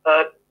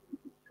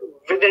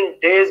within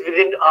days,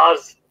 within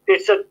hours.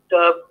 It's a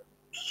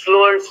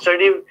slow and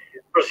steady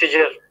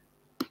procedure.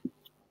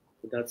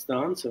 That's the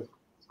answer.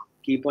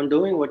 Keep on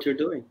doing what you're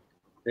doing.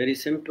 Very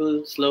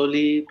simple,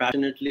 slowly,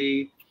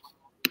 passionately.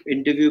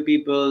 Interview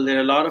people. There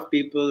are a lot of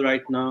people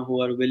right now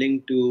who are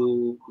willing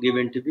to give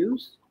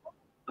interviews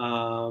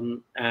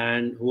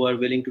and who are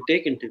willing to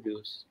take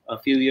interviews. A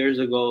few years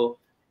ago,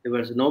 there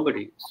was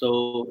nobody.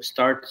 So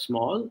start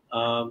small.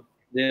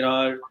 There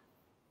are,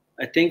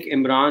 I think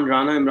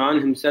Rana Imran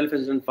himself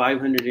has done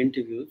 500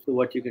 interviews. So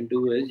what you can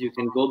do is you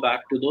can go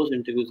back to those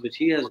interviews which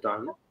he has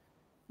done,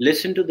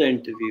 listen to the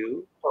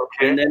interview,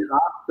 and then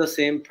ask the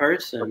same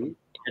person,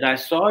 and I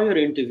saw your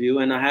interview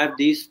and I have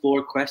these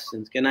 4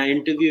 questions. Can I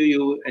interview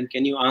you and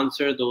can you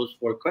answer those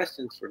 4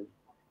 questions for me?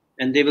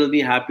 And they will be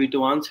happy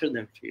to answer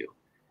them for you.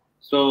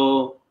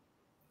 So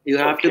you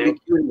have to be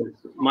curious.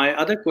 My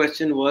other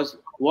question was,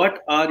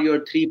 what are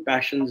your 3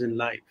 passions in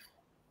life?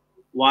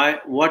 Why?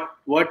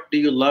 What do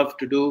you love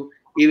to do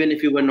even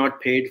if you were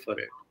not paid for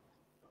it?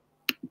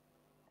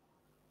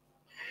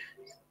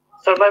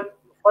 So my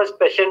first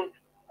passion,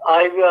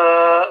 I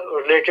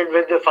related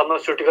with the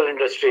pharmaceutical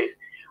industry.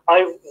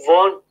 I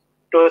want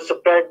to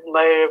spread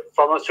my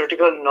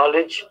pharmaceutical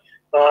knowledge.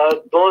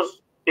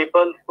 Those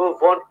people who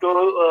want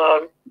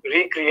to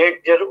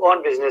recreate their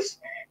own business,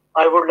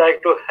 I would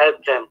like to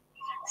help them.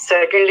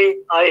 Secondly,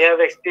 I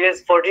have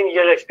experience,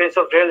 14-year experience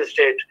of real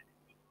estate.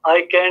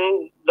 I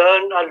can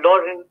learn a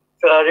lot in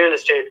real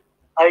estate.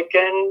 I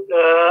can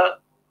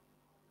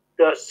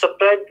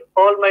spread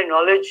all my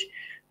knowledge,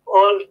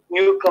 all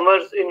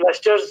newcomers,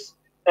 investors,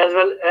 as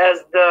well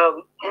as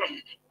the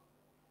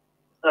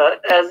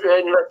as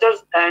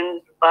investors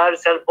and buyer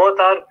sell both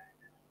are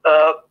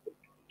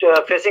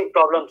facing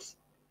problems.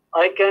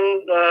 I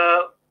can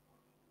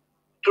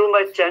through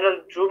my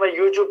channel, through my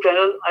YouTube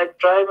channel, I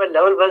try my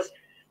level best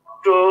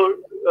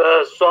to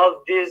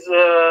solve these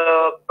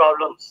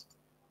problems.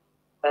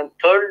 And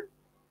third,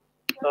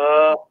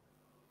 uh,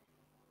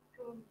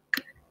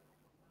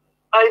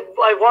 I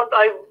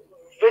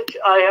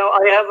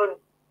have a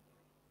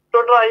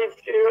total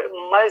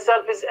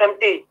myself is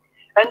empty,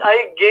 and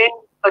I gain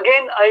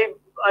again.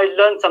 I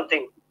learn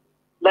something,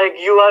 like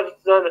you are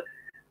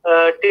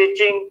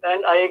teaching,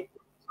 and I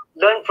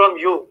learn from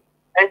you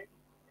and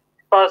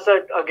pass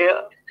it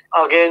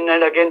again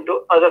and again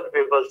to other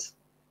peoples.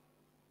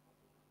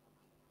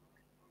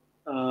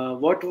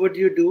 What would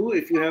you do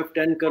if you have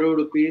 10 crore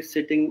rupees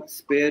sitting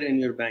spare in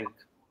your bank?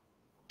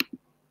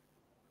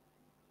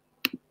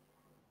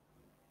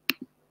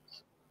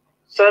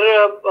 Sir,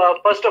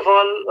 first of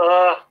all,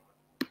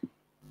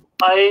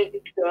 I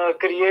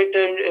create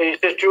an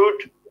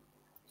institute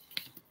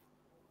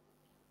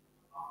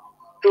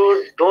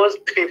to those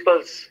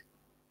peoples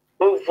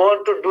who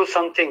want to do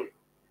something,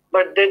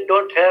 but they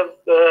don't have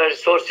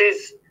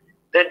resources,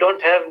 they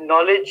don't have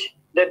knowledge,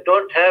 they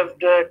don't have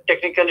the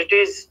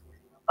technicalities.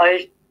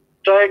 I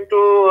try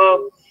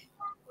to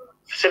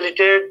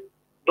facilitate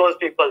those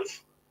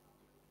peoples.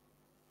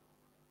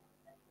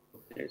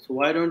 Okay, so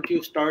why don't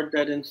you start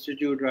that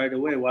institute right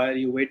away? Why are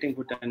you waiting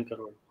for 10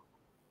 crore?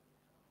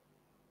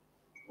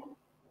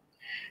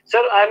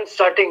 Sir, I'm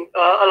starting.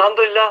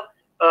 Alhamdulillah,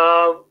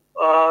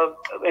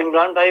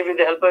 Imran Bhai, with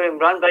the help of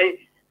Imran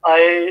Bhai,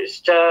 I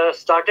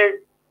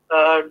started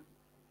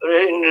in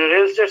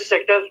real estate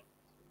sector.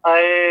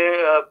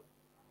 My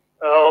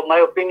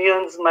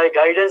opinions, my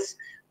guidance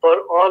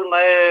for all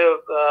my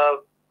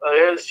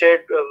real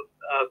estate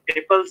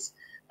peoples,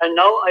 and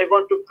now I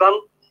want to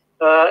come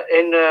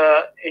in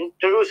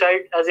interview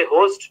side as a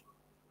host.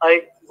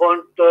 I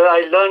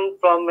learn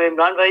from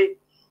Imran Bhai,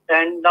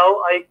 and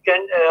now I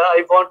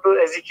want to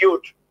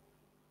execute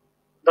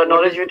the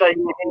knowledge which I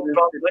gained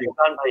from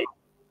Imran Bhai.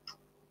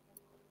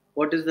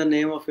 What is the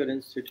name of your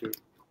institute?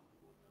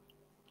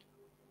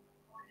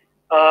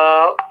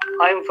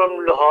 I'm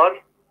from Lahore.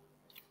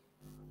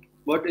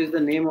 What is the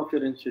name of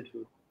your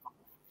institute?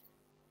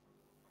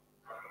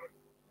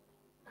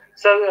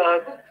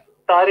 Sir,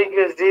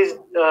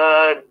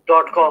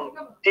 TariqAziz.com.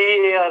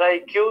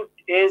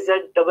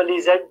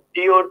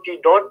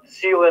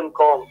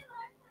 TariqAzizdot.com.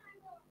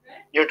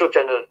 YouTube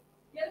channel.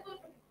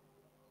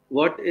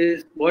 What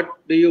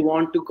do you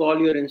want to call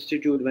your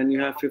institute when you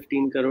have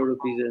 15 crore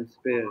rupees in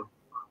spare?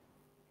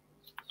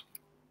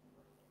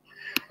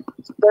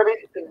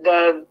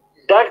 Sir,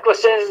 that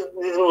question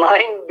is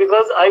mine,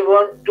 because I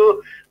want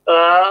to.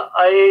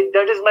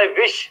 That is my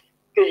wish.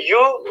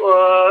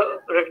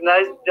 You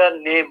recognize the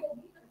name.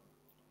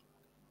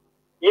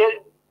 Yeah,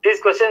 these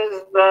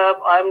questions.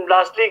 I'm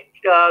lastly.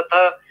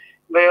 I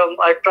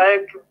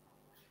tried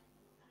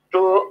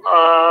to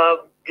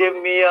give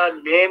me a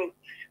name,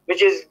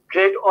 which is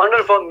great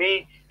honor for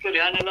me.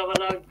 Rehan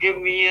AllahWala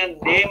give me a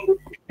name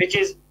which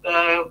is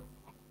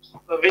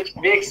which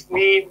makes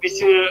me,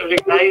 which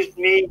recognized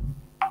me.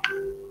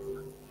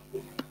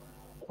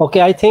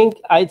 Okay, I think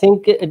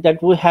that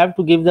we have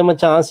to give them a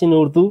chance in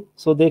Urdu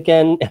so they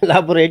can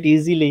elaborate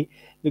easily,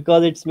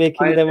 because it's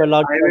making them a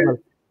lot trouble.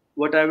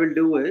 What I will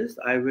do is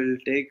I will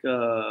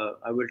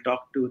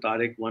talk to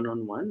Tariq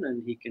one-on-one,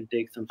 and he can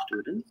take some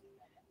students.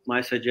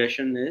 My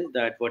suggestion is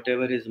that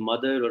whatever his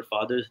mother or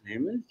father's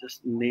name is,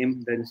 just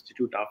name the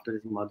institute after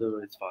his mother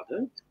or his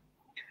father.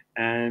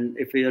 And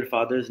if your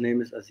father's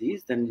name is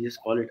Aziz, then you just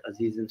call it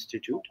Aziz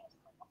Institute,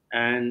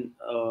 and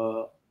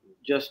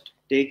just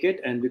take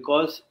it. And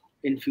because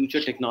in future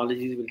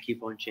technologies will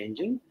keep on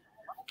changing,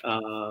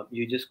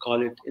 you just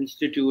call it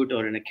institute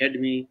or an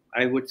academy.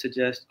 I would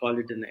suggest call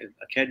it an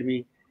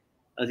academy,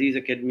 Aziz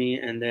Academy,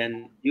 and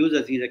then use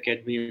Aziz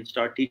Academy and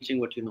start teaching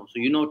what you know. So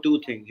you know two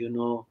things: you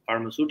know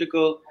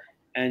pharmaceutical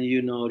and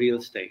you know real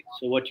estate.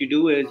 So what you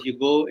do is you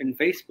go in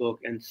Facebook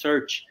and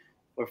search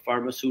for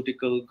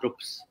pharmaceutical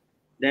groups.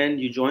 Then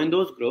you join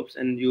those groups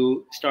and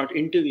you start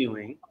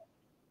interviewing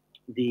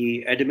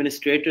the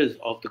administrators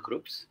of the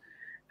groups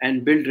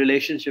and build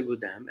relationship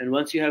with them. And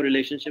once you have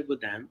relationship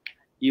with them,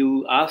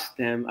 you ask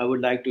them, I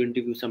would like to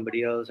interview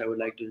somebody else. I would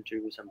like to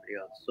interview somebody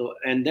else. So,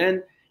 and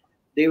then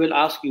they will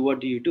ask you, what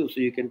do you do? So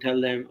you can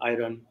tell them, I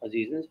run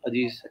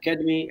Aziz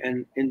Academy,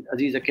 and in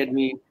Aziz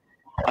Academy,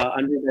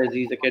 under the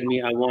Aziz Academy,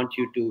 I want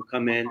you to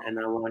come in and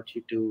I want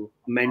you to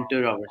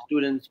mentor our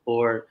students,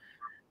 or,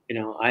 you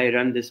know, I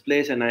run this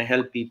place and I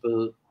help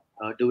people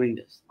doing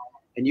this.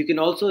 And you can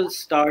also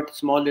start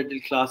small little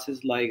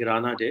classes like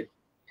Rana did.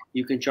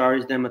 You can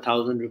charge them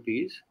 1,000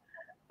 rupees.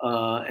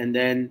 And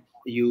then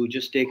you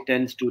just take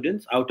 10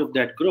 students. Out of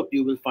that group,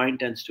 you will find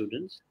 10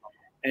 students.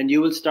 And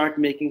you will start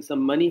making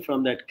some money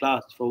from that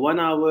class. For 1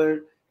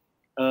 hour,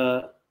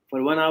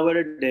 For 1 hour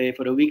a day,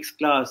 for a week's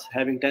class,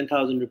 having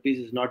 10,000 rupees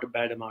is not a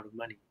bad amount of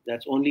money.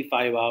 That's only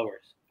 5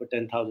 hours for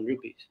 10,000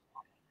 rupees.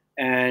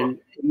 And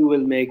you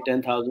will make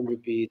 10,000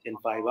 rupees in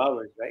 5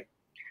 hours, right?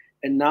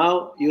 And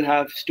now you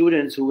have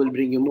students who will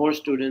bring you more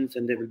students,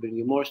 and they will bring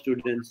you more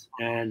students,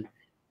 and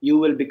you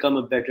will become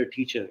a better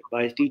teacher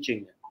by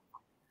teaching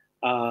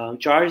them.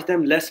 Charge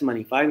them less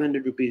money,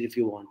 500 rupees if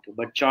you want to,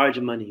 but charge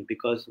money,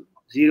 because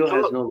zero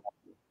has no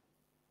value.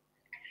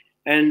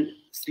 And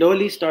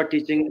slowly start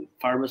teaching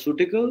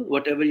pharmaceutical,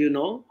 whatever you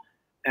know,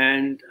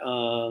 and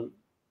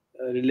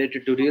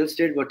related to real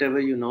estate, whatever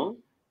you know,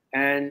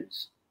 and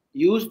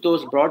use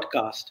those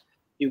broadcasts.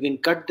 You can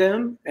cut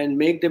them and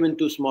make them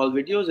into small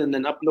videos, and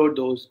then upload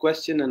those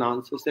question and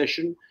answer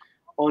session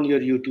on your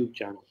YouTube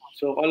channel.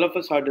 So all of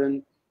a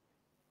sudden,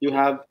 you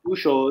have 2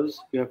 shows,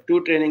 you have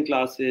 2 training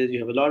classes, you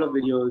have a lot of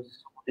videos,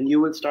 and you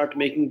will start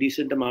making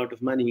decent amount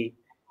of money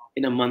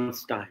in a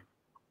month's time.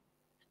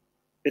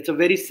 It's a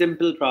very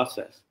simple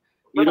process.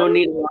 You don't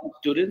need a lot of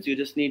students, you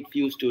just need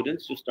few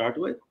students to start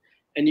with.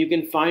 And you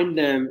can find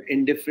them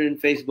in different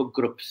Facebook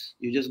groups.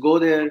 You just go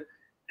there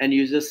and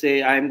you just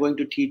say, I'm going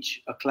to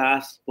teach a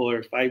class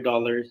for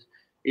 $5.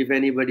 If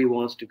anybody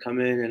wants to come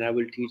in, and I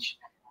will teach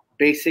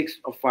basics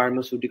of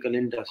pharmaceutical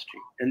industry.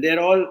 And they're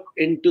all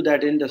into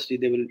that industry,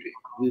 they will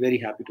be very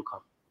happy to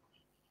come.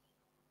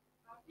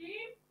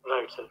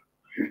 Right, sir.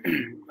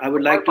 I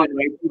would like to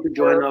invite you to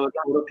join our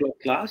 4 o'clock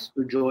class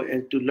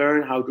to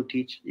learn how to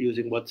teach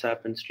using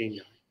WhatsApp and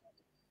StreamYard.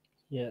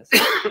 Yes.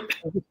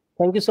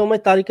 Thank you so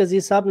much, Tariq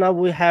Aziz Saab. Now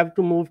we have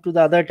to move to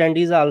the other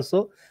attendees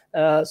also.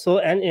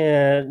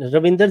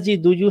 Ravinder ji,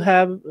 do you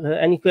have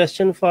any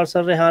question for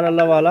Sir Rehan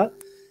AllahWala?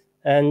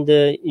 And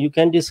you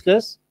can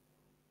discuss.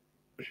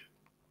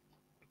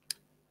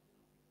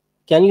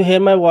 Can you hear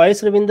my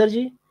voice, Ravinder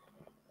ji?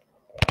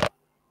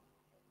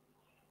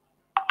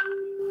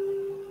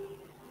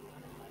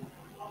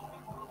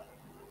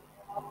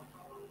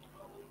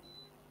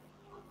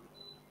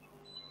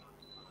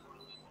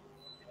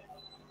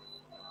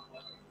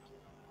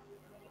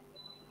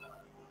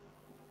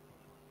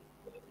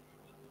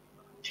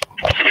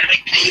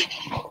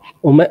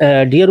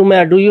 Dear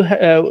Umair,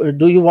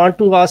 do you want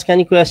to ask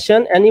any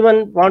question?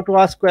 Anyone want to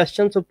ask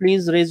questions? So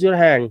please raise your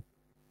hand.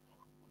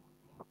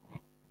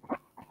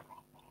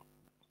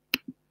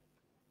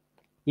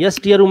 Yes,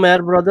 dear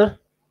Umair, brother.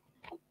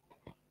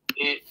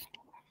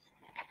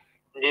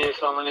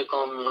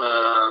 Assalamualaikum,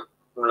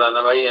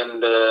 Rana bhai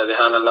and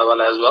Rehan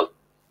AllahWala as well.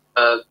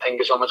 Thank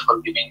you so much for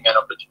giving me an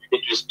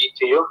opportunity to speak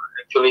to you.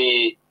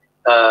 Actually,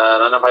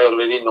 Rana bhai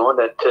already know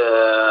that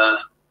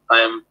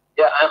I'm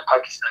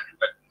Pakistani,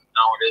 but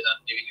nowadays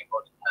I'm living in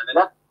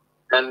Canada.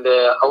 And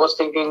I was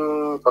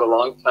thinking for a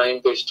long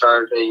time to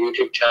start a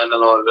YouTube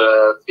channel or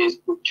a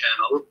Facebook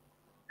channel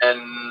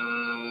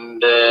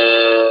and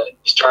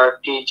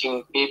start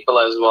teaching people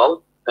as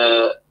well.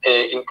 I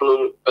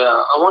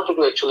want to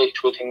do actually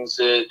 2 things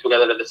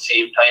together at the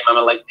same time. I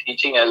mean, like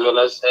teaching as well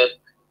as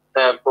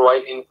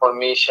provide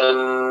information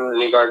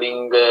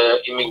regarding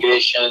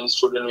immigration,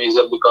 student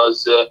visa,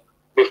 because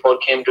before I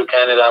came to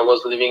Canada, I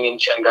was living in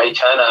Shanghai,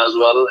 China as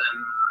well,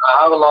 and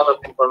I have a lot of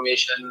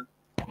information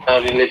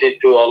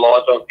related to a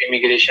lot of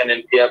immigration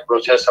and PR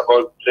process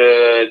about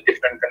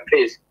different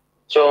countries.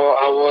 So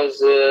I was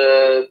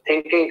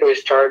thinking to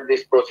start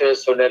this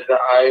process so that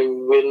I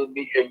will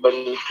be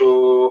able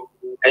to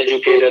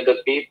educate other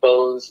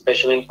people,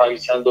 especially in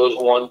Pakistan, those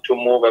who want to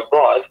move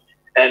abroad,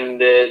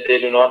 and they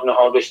do not know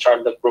how to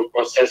start the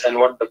process and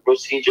what the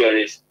procedure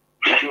is.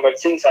 But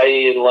since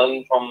I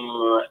learned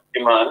from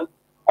Imran,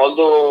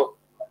 although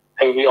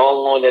we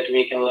all know that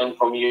we can learn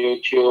from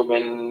YouTube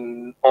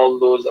and all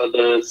those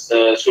other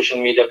social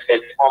media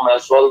platforms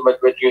as well, but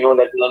you know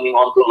that learning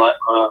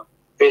online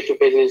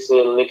face-to-face is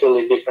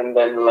literally different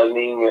than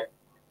learning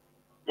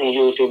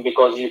YouTube,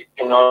 because you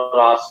cannot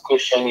ask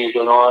questions, you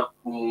do not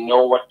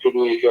know what to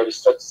do if you are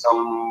stuck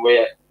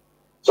somewhere.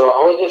 So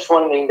I was just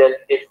wondering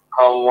that if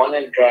I want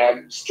to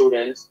grab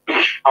students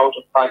out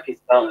of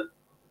Pakistan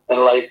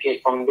and like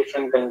from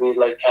different countries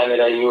like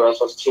Canada,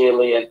 US,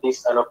 Australia, and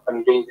these kind of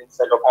countries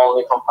instead of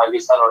only from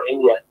Pakistan or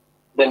India,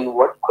 then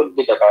what could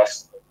be the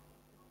best?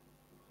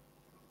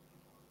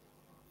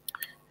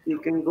 You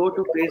can go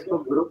to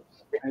Facebook groups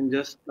and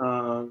just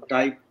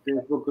type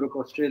Facebook group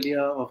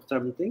Australia or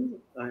something,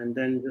 and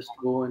then just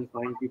go and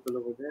find people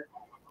over there.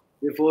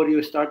 Before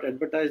you start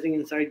advertising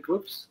inside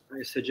groups,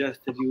 I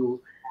suggest that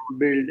you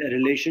build a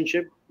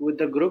relationship with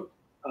the group,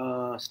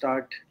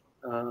 start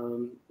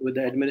with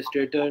the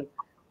administrator,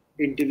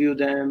 interview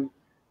them,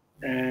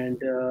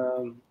 and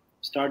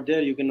start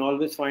there. You can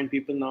always find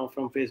people now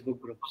from Facebook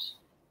groups.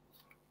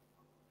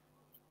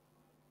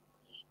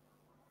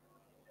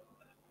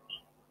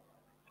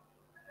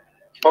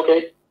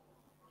 Okay,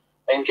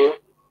 thank you.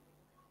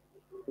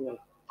 Yeah.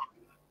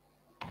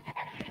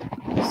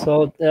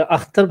 So,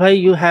 Akhtar bhai,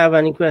 you have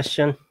any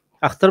question?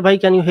 Akhtar bhai,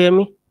 can you hear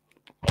me?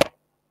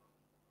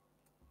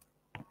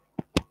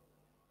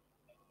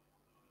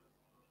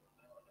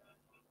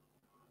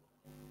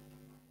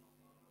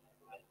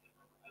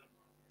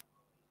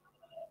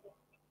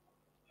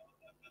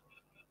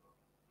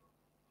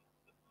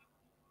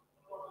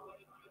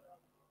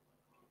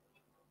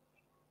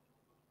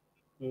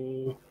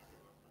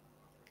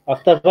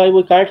 Akhtar bhai,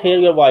 we can't hear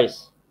your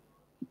voice.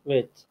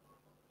 Wait.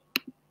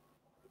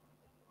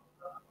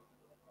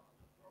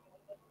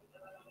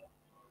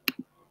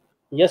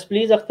 Yes,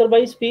 please, Akhtar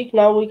bhai, speak.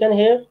 Now we can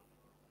hear.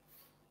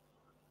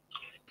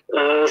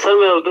 Sir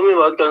मैं उर्दू में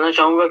बात करना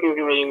चाहूँगा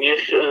क्योंकि मेरी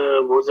English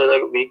बहुत ज़्यादा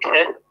week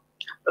है.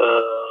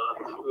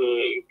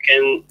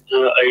 Can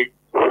I?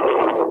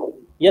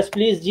 Yes,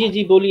 please.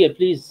 जी बोलिए,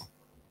 please.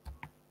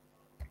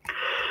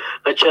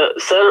 अच्छा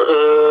सर,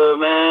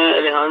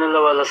 मैं रेहान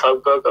अल्लाहवाला साहब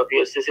का काफ़ी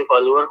अच्छे से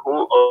फॉलोअर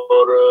हूँ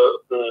और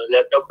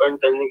लैपटॉप अर्न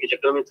करने के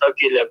चक्कर में था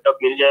कि लैपटॉप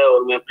मिल जाए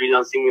और मैं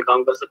फ्रीलांसिंग में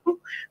काम कर सकूँ.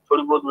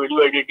 थोड़ी बहुत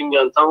वीडियो एडिटिंग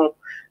जानता हूँ,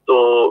 तो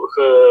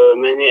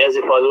मैंने एज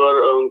ए फॉलोअर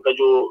उनका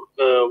जो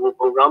वो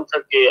प्रोग्राम था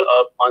कि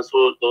आप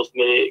 500 दोस्त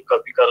मेरे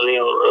कॉपी कर लें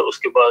और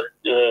उसके बाद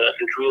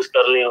इंट्रोड्यूस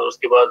कर लें और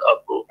उसके बाद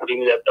आपको फ्री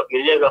में लैपटॉप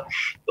मिल जाएगा.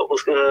 तो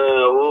उस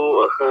वो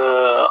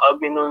अब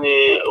इन्होंने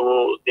वो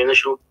देना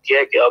शुरू किया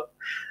है कि आप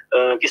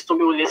किस्तों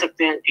पे वो ले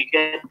सकते हैं. ठीक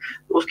है,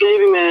 तो उसके लिए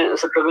भी मैं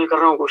स्ट्रगल कर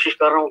रहा हूँ, कोशिश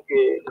कर रहा हूँ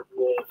कि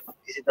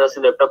किसी तरह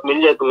से लैपटॉप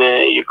मिल जाए तो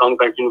मैं ये काम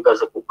कंटिन्यू कर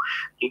सकूँ.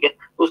 ठीक है,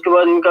 तो उसके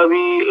बाद इनका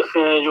भी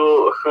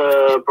जो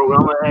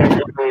प्रोग्राम है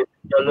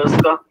डॉलर्स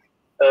का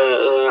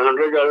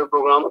 $100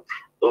 प्रोग्राम,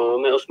 तो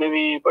मैं उसमें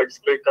भी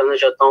पार्टिसिपेट करना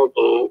चाहता हूँ.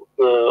 तो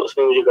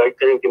उसमें मुझे गाइड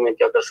करें कि मैं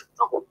क्या कर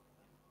सकता हूँ.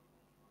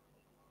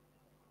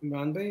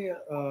 Imran bhai,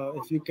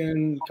 if you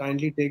can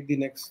kindly take the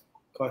next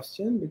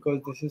question,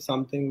 because this is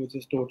something which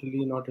is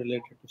totally not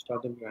related to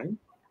startup grind.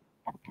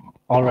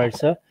 All right,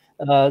 sir.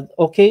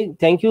 Okay,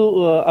 thank you,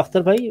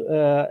 Akhtar bhai.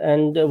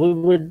 And we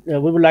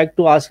would like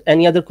to ask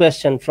any other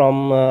question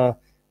from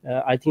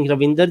I think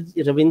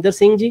Ravinder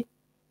Singh ji.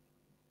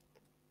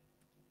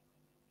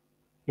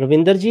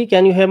 Ravinder ji,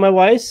 can you hear my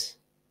voice?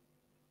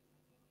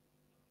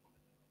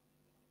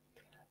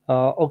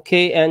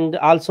 Okay, and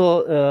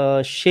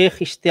also Sheikh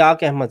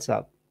Ishtiaq Ahmad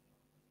Saab.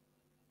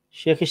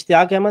 Sheikh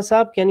Ishtiaq Ahmad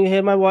Saab, can you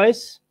hear my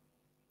voice?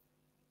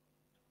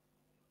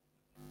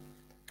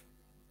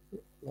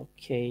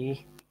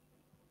 Okay.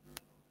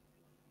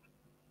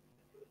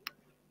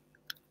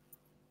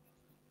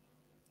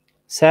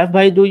 Saif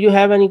bhai, do you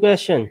have any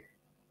question?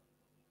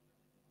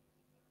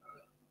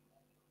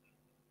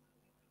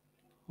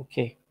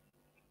 Okay.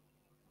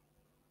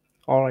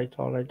 All right.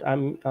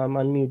 I'm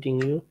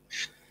unmuting you.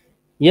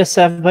 Yes,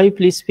 Saif bhai,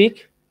 please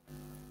speak.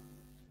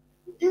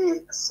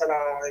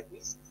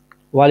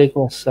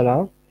 Walaikum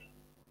assalam.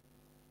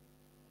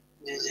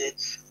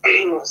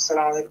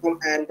 Assalamualaikum,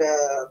 and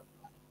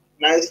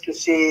nice to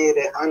see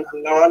Rehan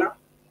AllahWala,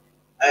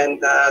 and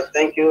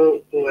thank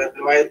you to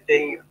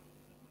inviting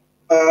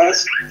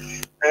us.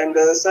 And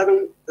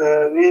sir,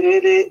 we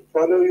really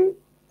follow you,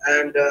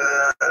 and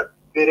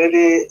we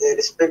really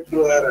respect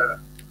your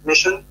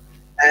mission,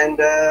 and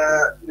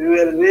we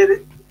will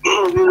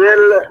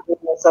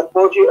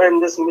support you in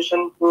this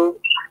mission to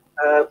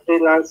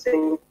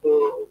freelancing,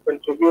 to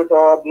contribute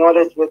our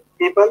knowledge with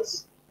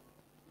peoples.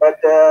 But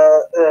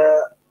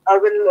I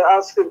will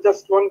ask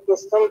just one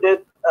question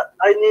that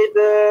I need,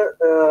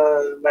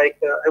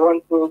 I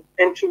want to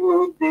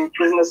interview the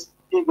business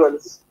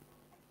peoples,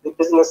 the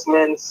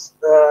businessmen.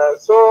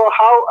 So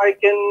how I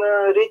can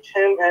reach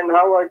him and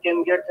how I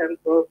can get him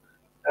to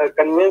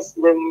convince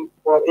them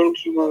for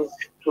interviews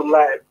to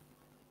live?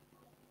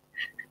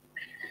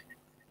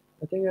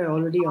 I think I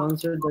already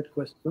answered that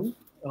question.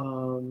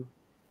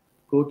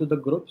 Go to the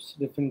groups,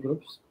 different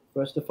groups.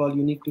 First of all,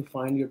 you need to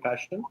find your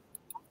passion.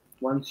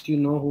 Once you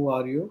know who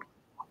are you,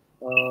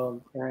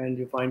 and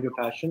you find your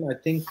passion, I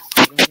think,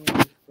 I don't know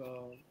if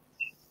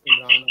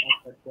Imran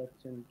asked that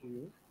question to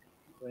you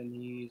when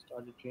he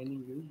started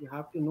training you. You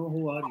have to know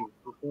who are you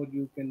before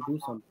you can do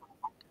something.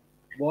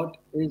 What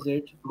is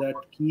it that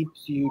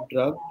keeps you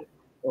drugged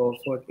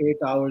for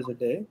 8 hours a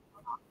day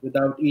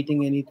without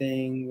eating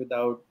anything,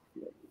 without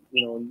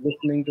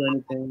listening to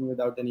anything,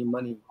 without any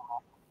money?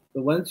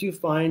 So once you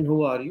find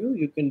who are you,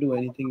 you can do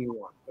anything you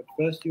want. But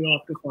first you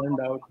have to find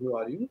out who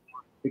are you,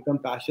 become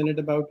passionate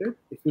about it.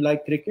 If you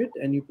like cricket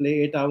and you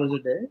play 8 hours a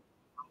day,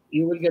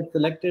 you will get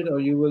selected or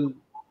you will,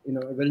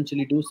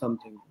 eventually do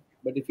something.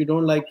 But if you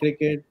don't like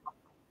cricket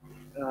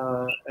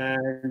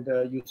and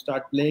you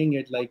start playing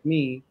it like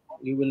me,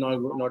 you will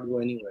not go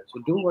anywhere. So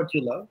do what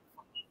you love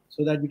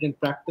so that you can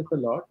practice a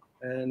lot.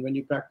 And when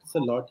you practice a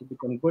lot, you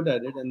become good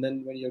at it. And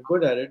then when you're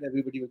good at it,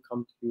 everybody will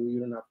come to you. You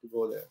don't have to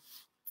go there.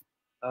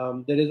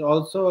 There is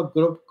also a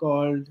group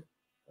called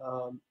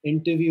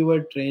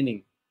Interviewer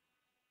Training.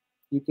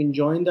 You can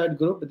join that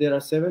group. There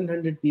are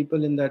 700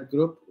 people in that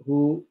group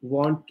who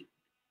want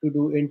to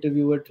do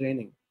interviewer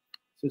training.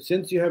 So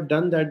since you have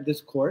done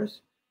this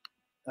course,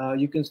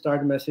 you can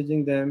start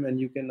messaging them and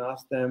you can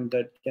ask them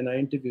that, can I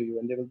interview you?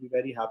 And they will be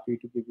very happy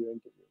to give you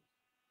interviews.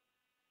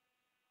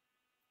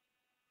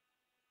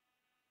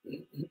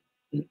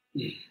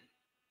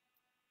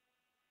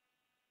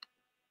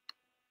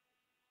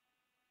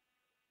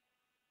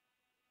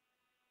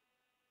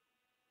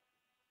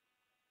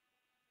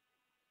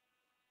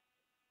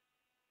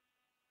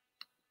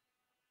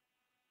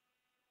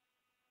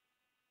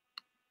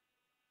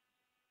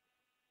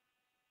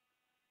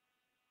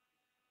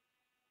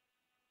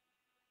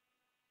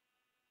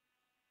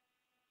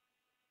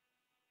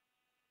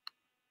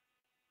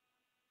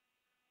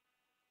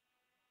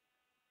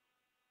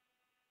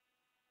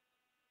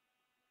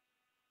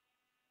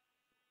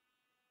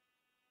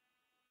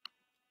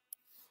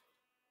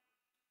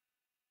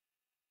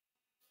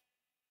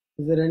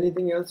 Is there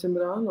anything else,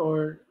 Imran,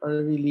 or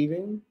are we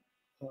leaving?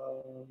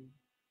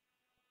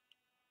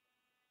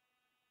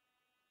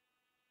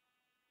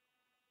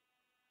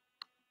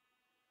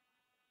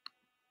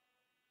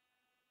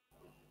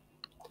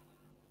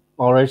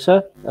 All right,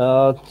 sir.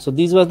 So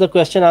these was the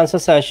question answer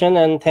session,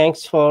 and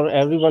thanks for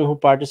everyone who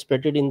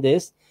participated in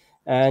this.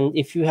 And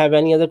if you have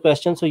any other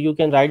questions, so you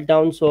can write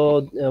down.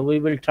 So we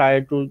will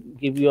try to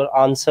give your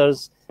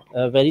answers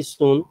very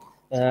soon.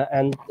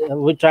 And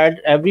we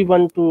tried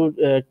everyone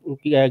to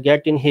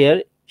get in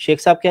here. Sheikh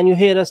Saab, can you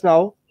hear us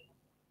now?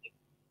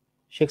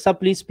 Sheikh Saab,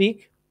 please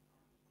speak.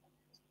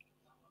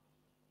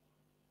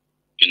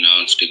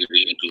 Announced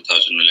degree in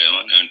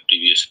 2011, and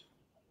previously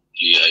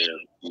I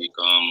have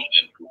BCom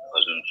in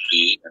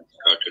 2003 and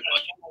started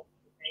my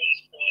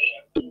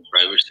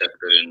private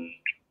sector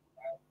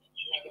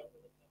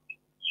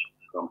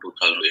from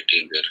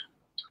 2018 there.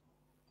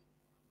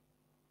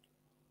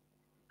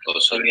 Oh,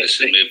 sorry, this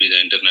is maybe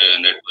the internet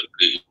network.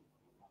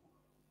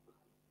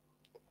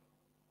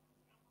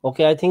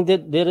 Okay, I think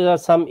that there are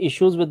some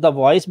issues with the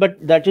voice, but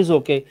that is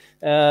okay.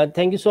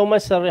 Thank you so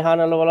much, Sir Rehan,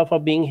 AllahWala, for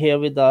being here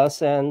with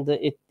us, and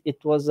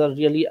it was a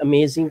really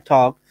amazing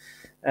talk.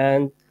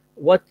 And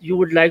what you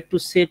would like to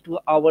say to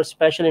our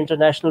special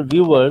international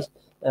viewers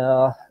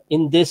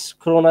in this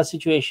Corona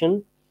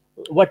situation?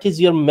 What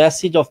is your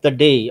message of the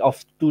day,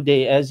 of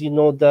today? As you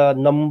know, the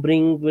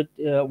numbering with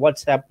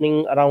what's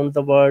happening around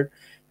the world,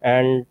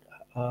 and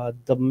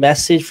the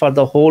message for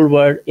the whole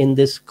world in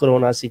this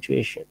Corona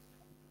situation.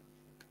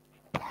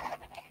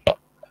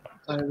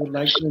 I would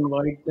like to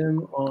invite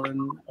them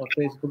on a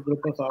Facebook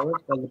group of ours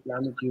called the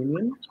Planet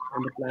Union.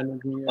 And the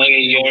Planet Union.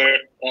 Okay,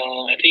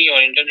 I think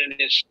your internet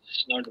is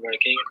not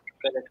working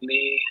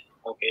correctly.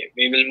 Okay,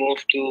 we will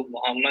move to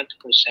Muhammad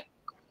Hussain.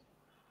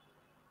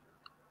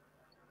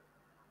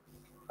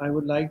 I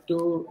would like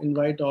to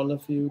invite all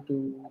of you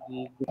to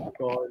the group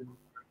called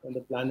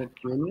the Planet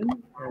Union,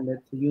 and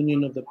it's a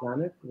union of the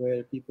planet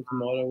where people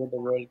from all over the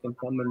world can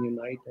come and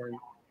unite and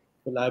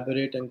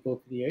collaborate and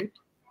co-create.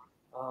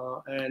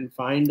 And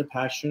find the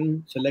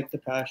passion, select the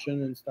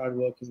passion, and start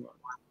working on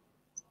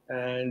it.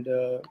 And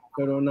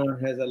Corona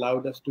has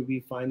allowed us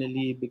to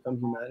finally become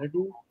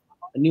humanity.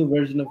 A new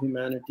version of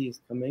humanity is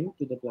coming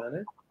to the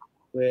planet,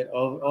 where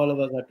all of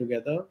us are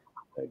together.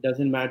 It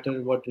doesn't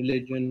matter what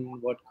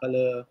religion, what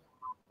color,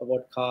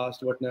 what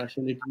caste, what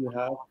nationality you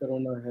have.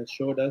 Corona has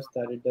showed us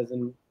that it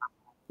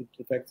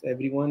affects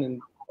everyone and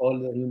all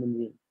the human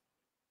beings.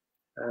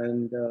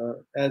 And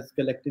as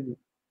collective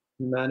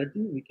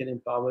humanity, we can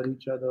empower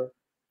each other,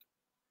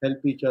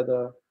 help each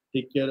other,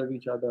 take care of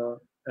each other.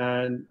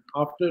 And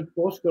after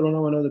post-corona,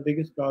 one of the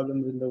biggest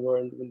problems in the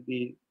world will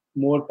be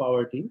more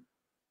poverty.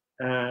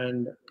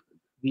 And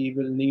we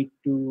will need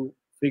to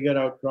figure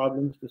out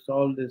problems to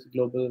solve this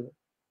global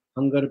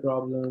hunger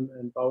problem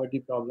and poverty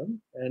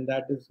problem. And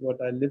that is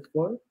what I live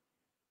for.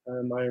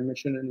 My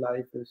mission in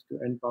life is to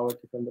end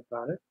poverty from the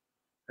planet.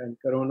 And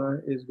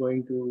corona is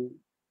going to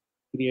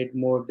create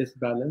more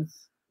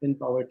disbalance in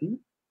parity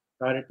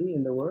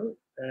in the world.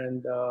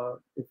 And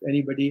if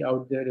anybody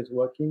out there is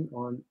working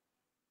on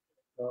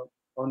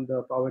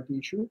the poverty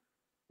issue,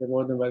 you're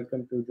more than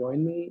welcome to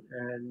join me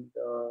and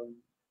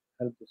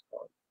help this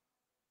cause.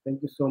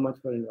 Thank you so much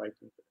for inviting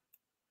me.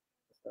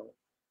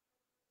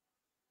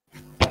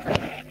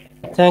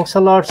 Thanks a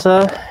lot,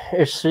 sir.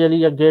 It's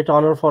really a great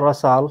honor for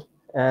us all.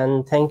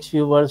 And thanks,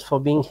 viewers, for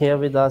being here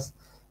with us.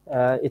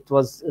 It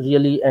was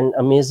really an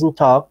amazing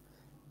talk.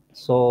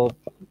 So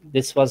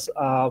this was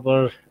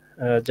our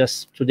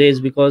just today's,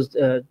 because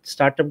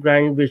Startup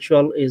Grind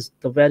Virtual is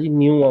the very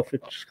new of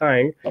its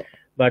kind.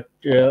 But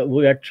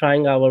we are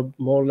trying our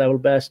more level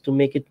best to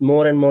make it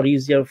more and more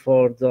easier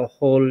for the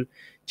whole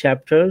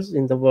chapters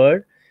in the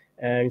world.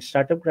 And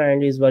Startup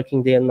Grind is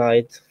working day and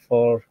night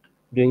for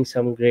doing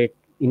some great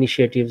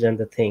initiatives and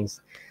the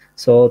things.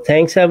 So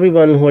thanks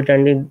everyone who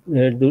attended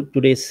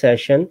today's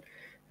session,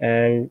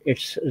 and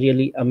it's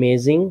really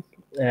amazing.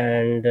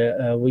 And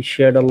we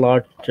shared a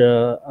lot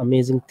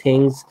amazing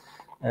things,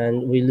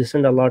 and we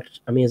listened a lot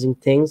amazing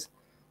things.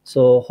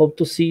 So hope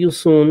to see you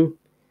soon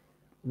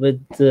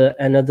with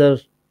another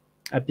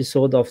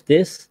episode of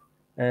this.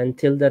 And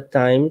till that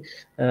time,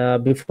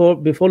 before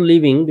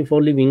leaving,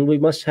 we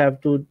must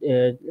have to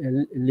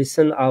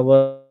listen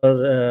our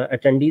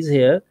attendees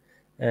here,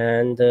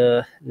 and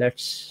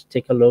let's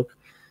take a look.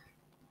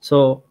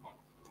 So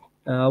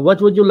what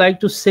would you like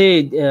to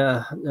say,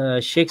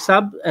 Sheikh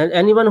Saab, and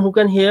anyone who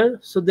can hear,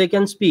 so they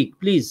can speak,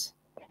 please.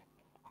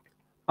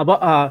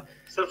 About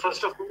So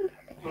first of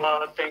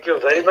all, thank you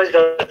very much.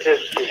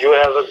 You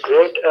have a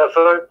great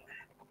effort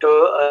to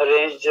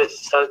arrange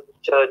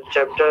such a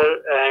chapter,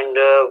 and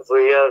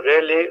we are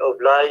really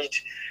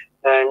obliged.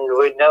 And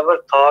we never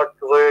thought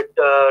we'd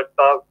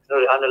talk to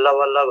Rehan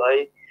AllahWala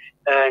bhai,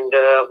 and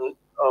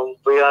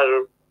we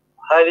are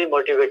highly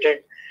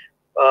motivated.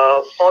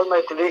 All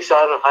my colleagues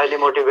are highly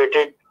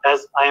motivated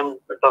as I am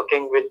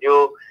talking with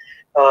you.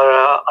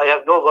 I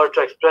have no word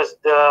to express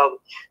the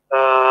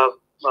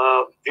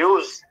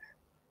views.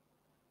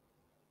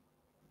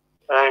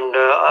 And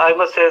I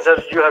must say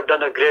that you have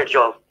done a great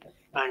job.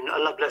 and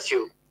Allah bless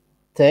you.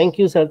 Thank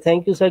you, sir.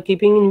 Thank you, sir.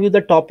 Keeping in view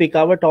the topic,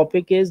 our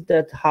topic is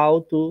that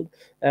how to,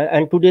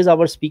 and today's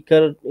our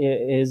speaker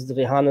is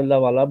Rehan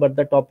AllahWala, but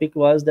the topic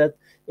was that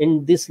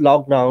in this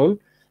lockdown,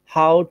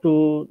 how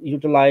to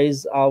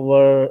utilize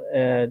our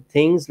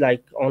things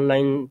like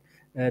online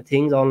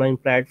things, online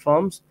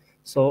platforms.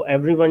 So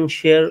everyone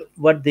share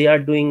what they are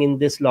doing in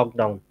this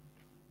lockdown.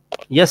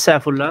 Yes,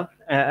 Saifullah.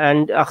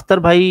 And Akhtar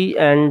Bhai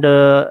and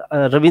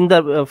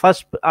Ravinder.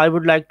 First, I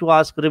would like to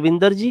ask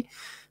Ravinder ji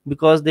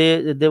because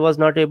they was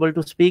not able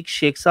to speak.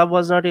 Sheikh Saab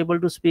was not able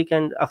to speak,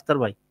 and Akhtar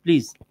Bhai,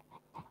 please,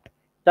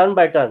 turn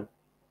by turn.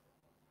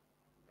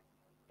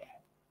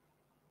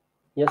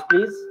 Yes,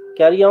 please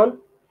carry on.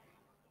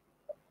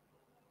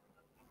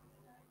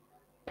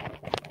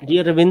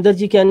 Dear Ravinder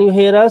ji, can you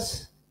hear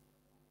us?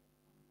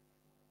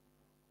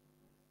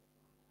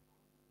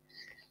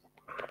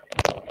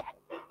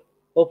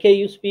 Okay,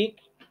 you speak.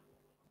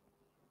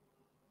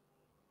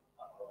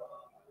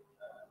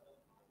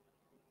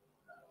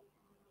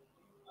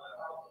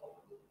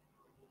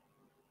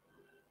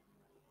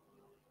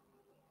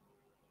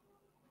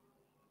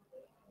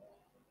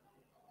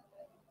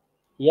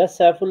 Yes,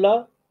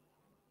 Saifullah.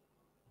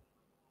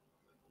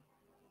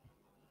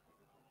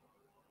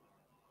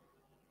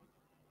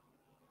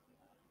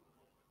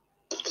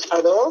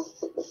 Hello.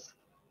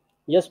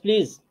 Yes,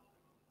 please.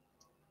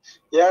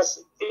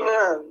 Yes.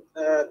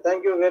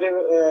 Thank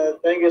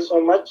you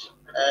so much.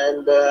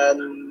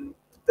 And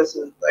this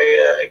is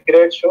a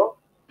great show,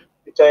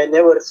 which I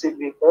never see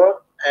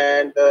before.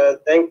 And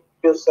thank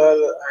you, sir,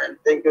 and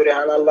thank you,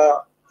 Rehan.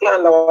 Allah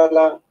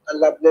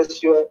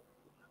bless you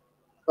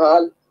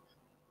all.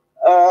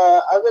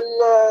 I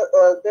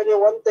will tell you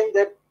one thing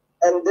that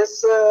in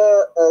this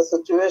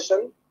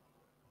situation,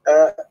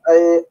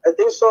 I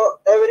think so.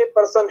 Every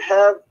person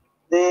have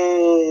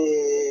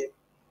the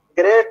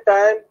great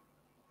time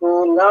to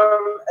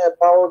learn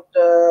about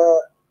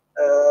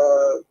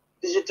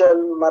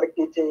digital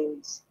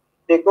marketing,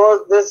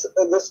 because this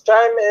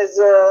time is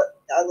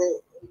I mean,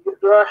 you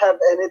don't have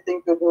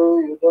anything to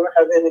do, you don't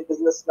have any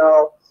business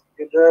now,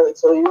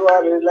 so you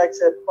are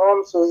relaxed at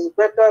home, so it's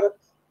better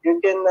you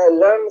can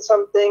learn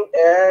something,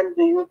 and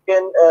you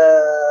can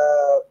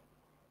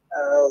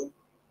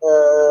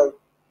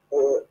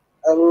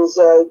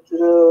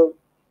to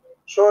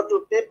show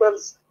to people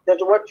that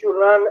what you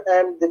learn,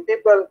 and the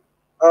people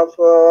of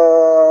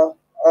our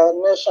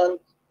nation,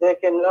 they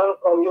can learn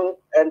from you.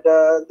 And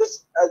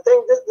this, I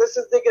think this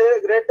is the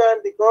great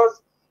time,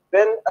 because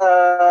when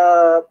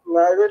I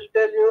will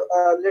tell you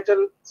a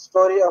little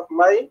story of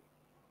mine,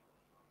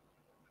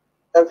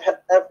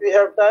 if we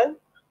have time.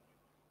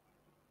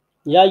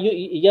 Yeah,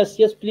 yes,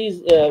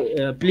 please,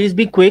 please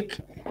be quick,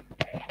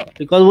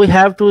 because we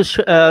have to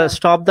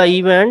stop the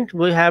event.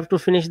 We have to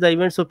finish the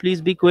event, so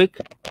please be quick.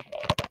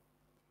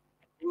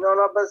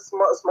 No, but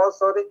small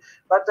story.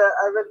 But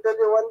I will tell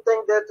you one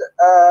thing, that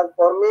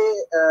for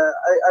me,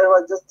 I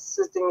was just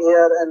sitting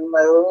here in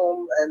my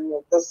room, and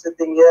just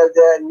sitting here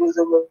there and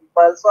using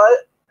mobile. So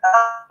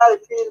I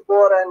feel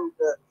bored and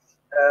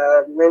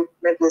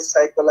mentally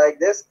cycle like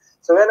this.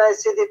 So when I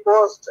see the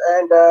post,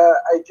 and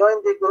I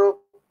join the group,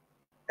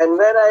 and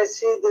when I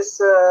see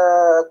this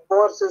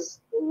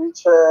courses,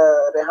 which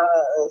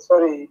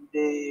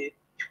the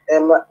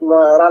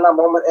Rana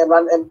Mohammed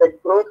Iman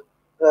Impact Group,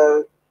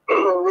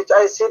 which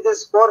I see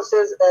these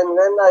courses, and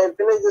when I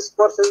finish these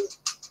courses,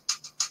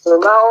 so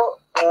now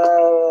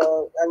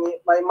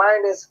my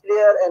mind is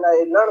clear, and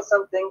I learn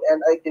something,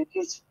 and I can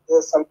teach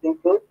something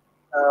to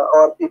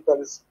our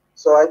people.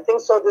 So I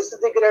think so. This is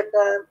the great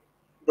time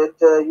that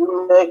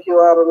you make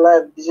your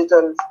life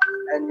digital,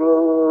 and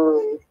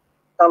you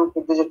come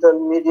to digital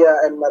media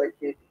and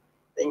marketing.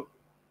 Thank you.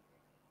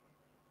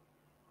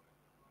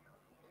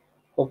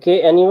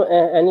 Okay,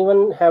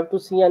 anyone have to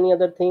see any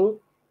other thing?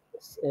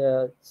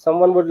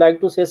 Someone would like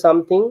to say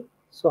something,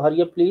 so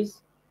hurry up,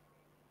 please.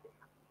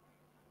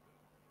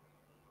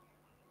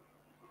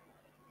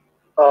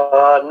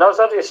 Now,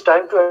 sir, it's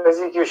time to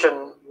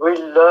execution. We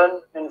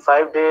learn in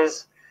 5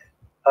 days.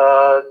 We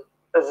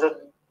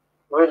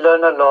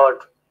learn a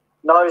lot.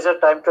 Now is the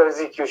time to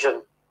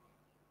execution.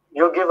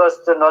 You give us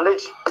the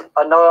knowledge,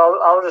 and now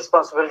our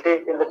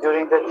responsibility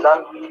during the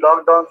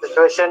lockdown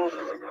situation,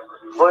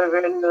 we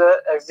will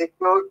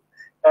execute,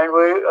 and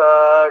we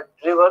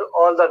deliver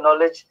all the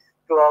knowledge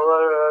to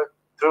our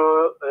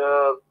through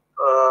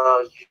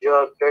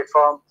your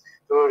platform,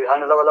 through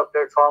Rehan AllahWala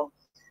platform,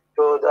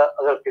 to the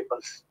other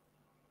peoples.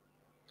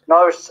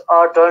 Now it's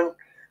our turn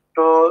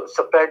to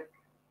spread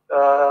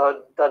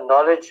the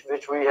knowledge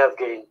which we have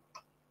gained.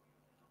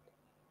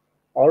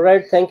 All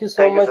right, thank you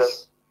so Thank you, much.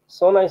 sir.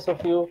 So nice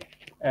of you.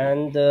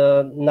 And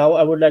now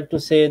I would like to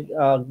say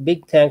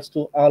big thanks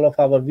to all of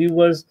our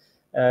viewers,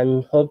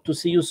 and hope to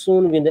see you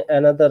soon with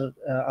another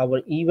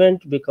our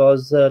event,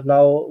 because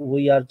now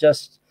we are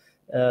just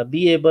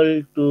be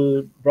able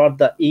to brought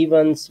the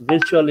events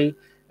virtually,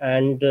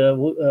 and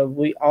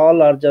we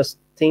all are just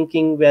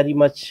thinking very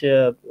much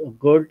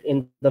good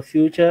in the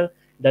future,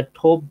 that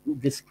hope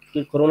this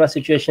corona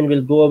situation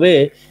will go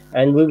away,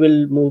 and we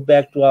will move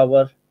back to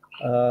our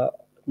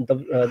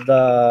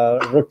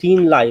the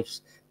routine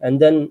lives, and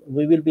then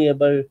we will be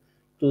able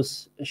to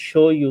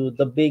show you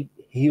the big,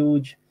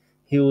 huge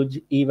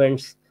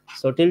events.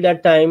 So till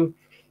that time,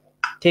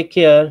 take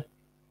care.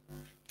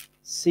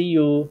 See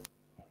you.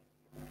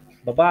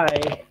 Bye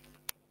bye.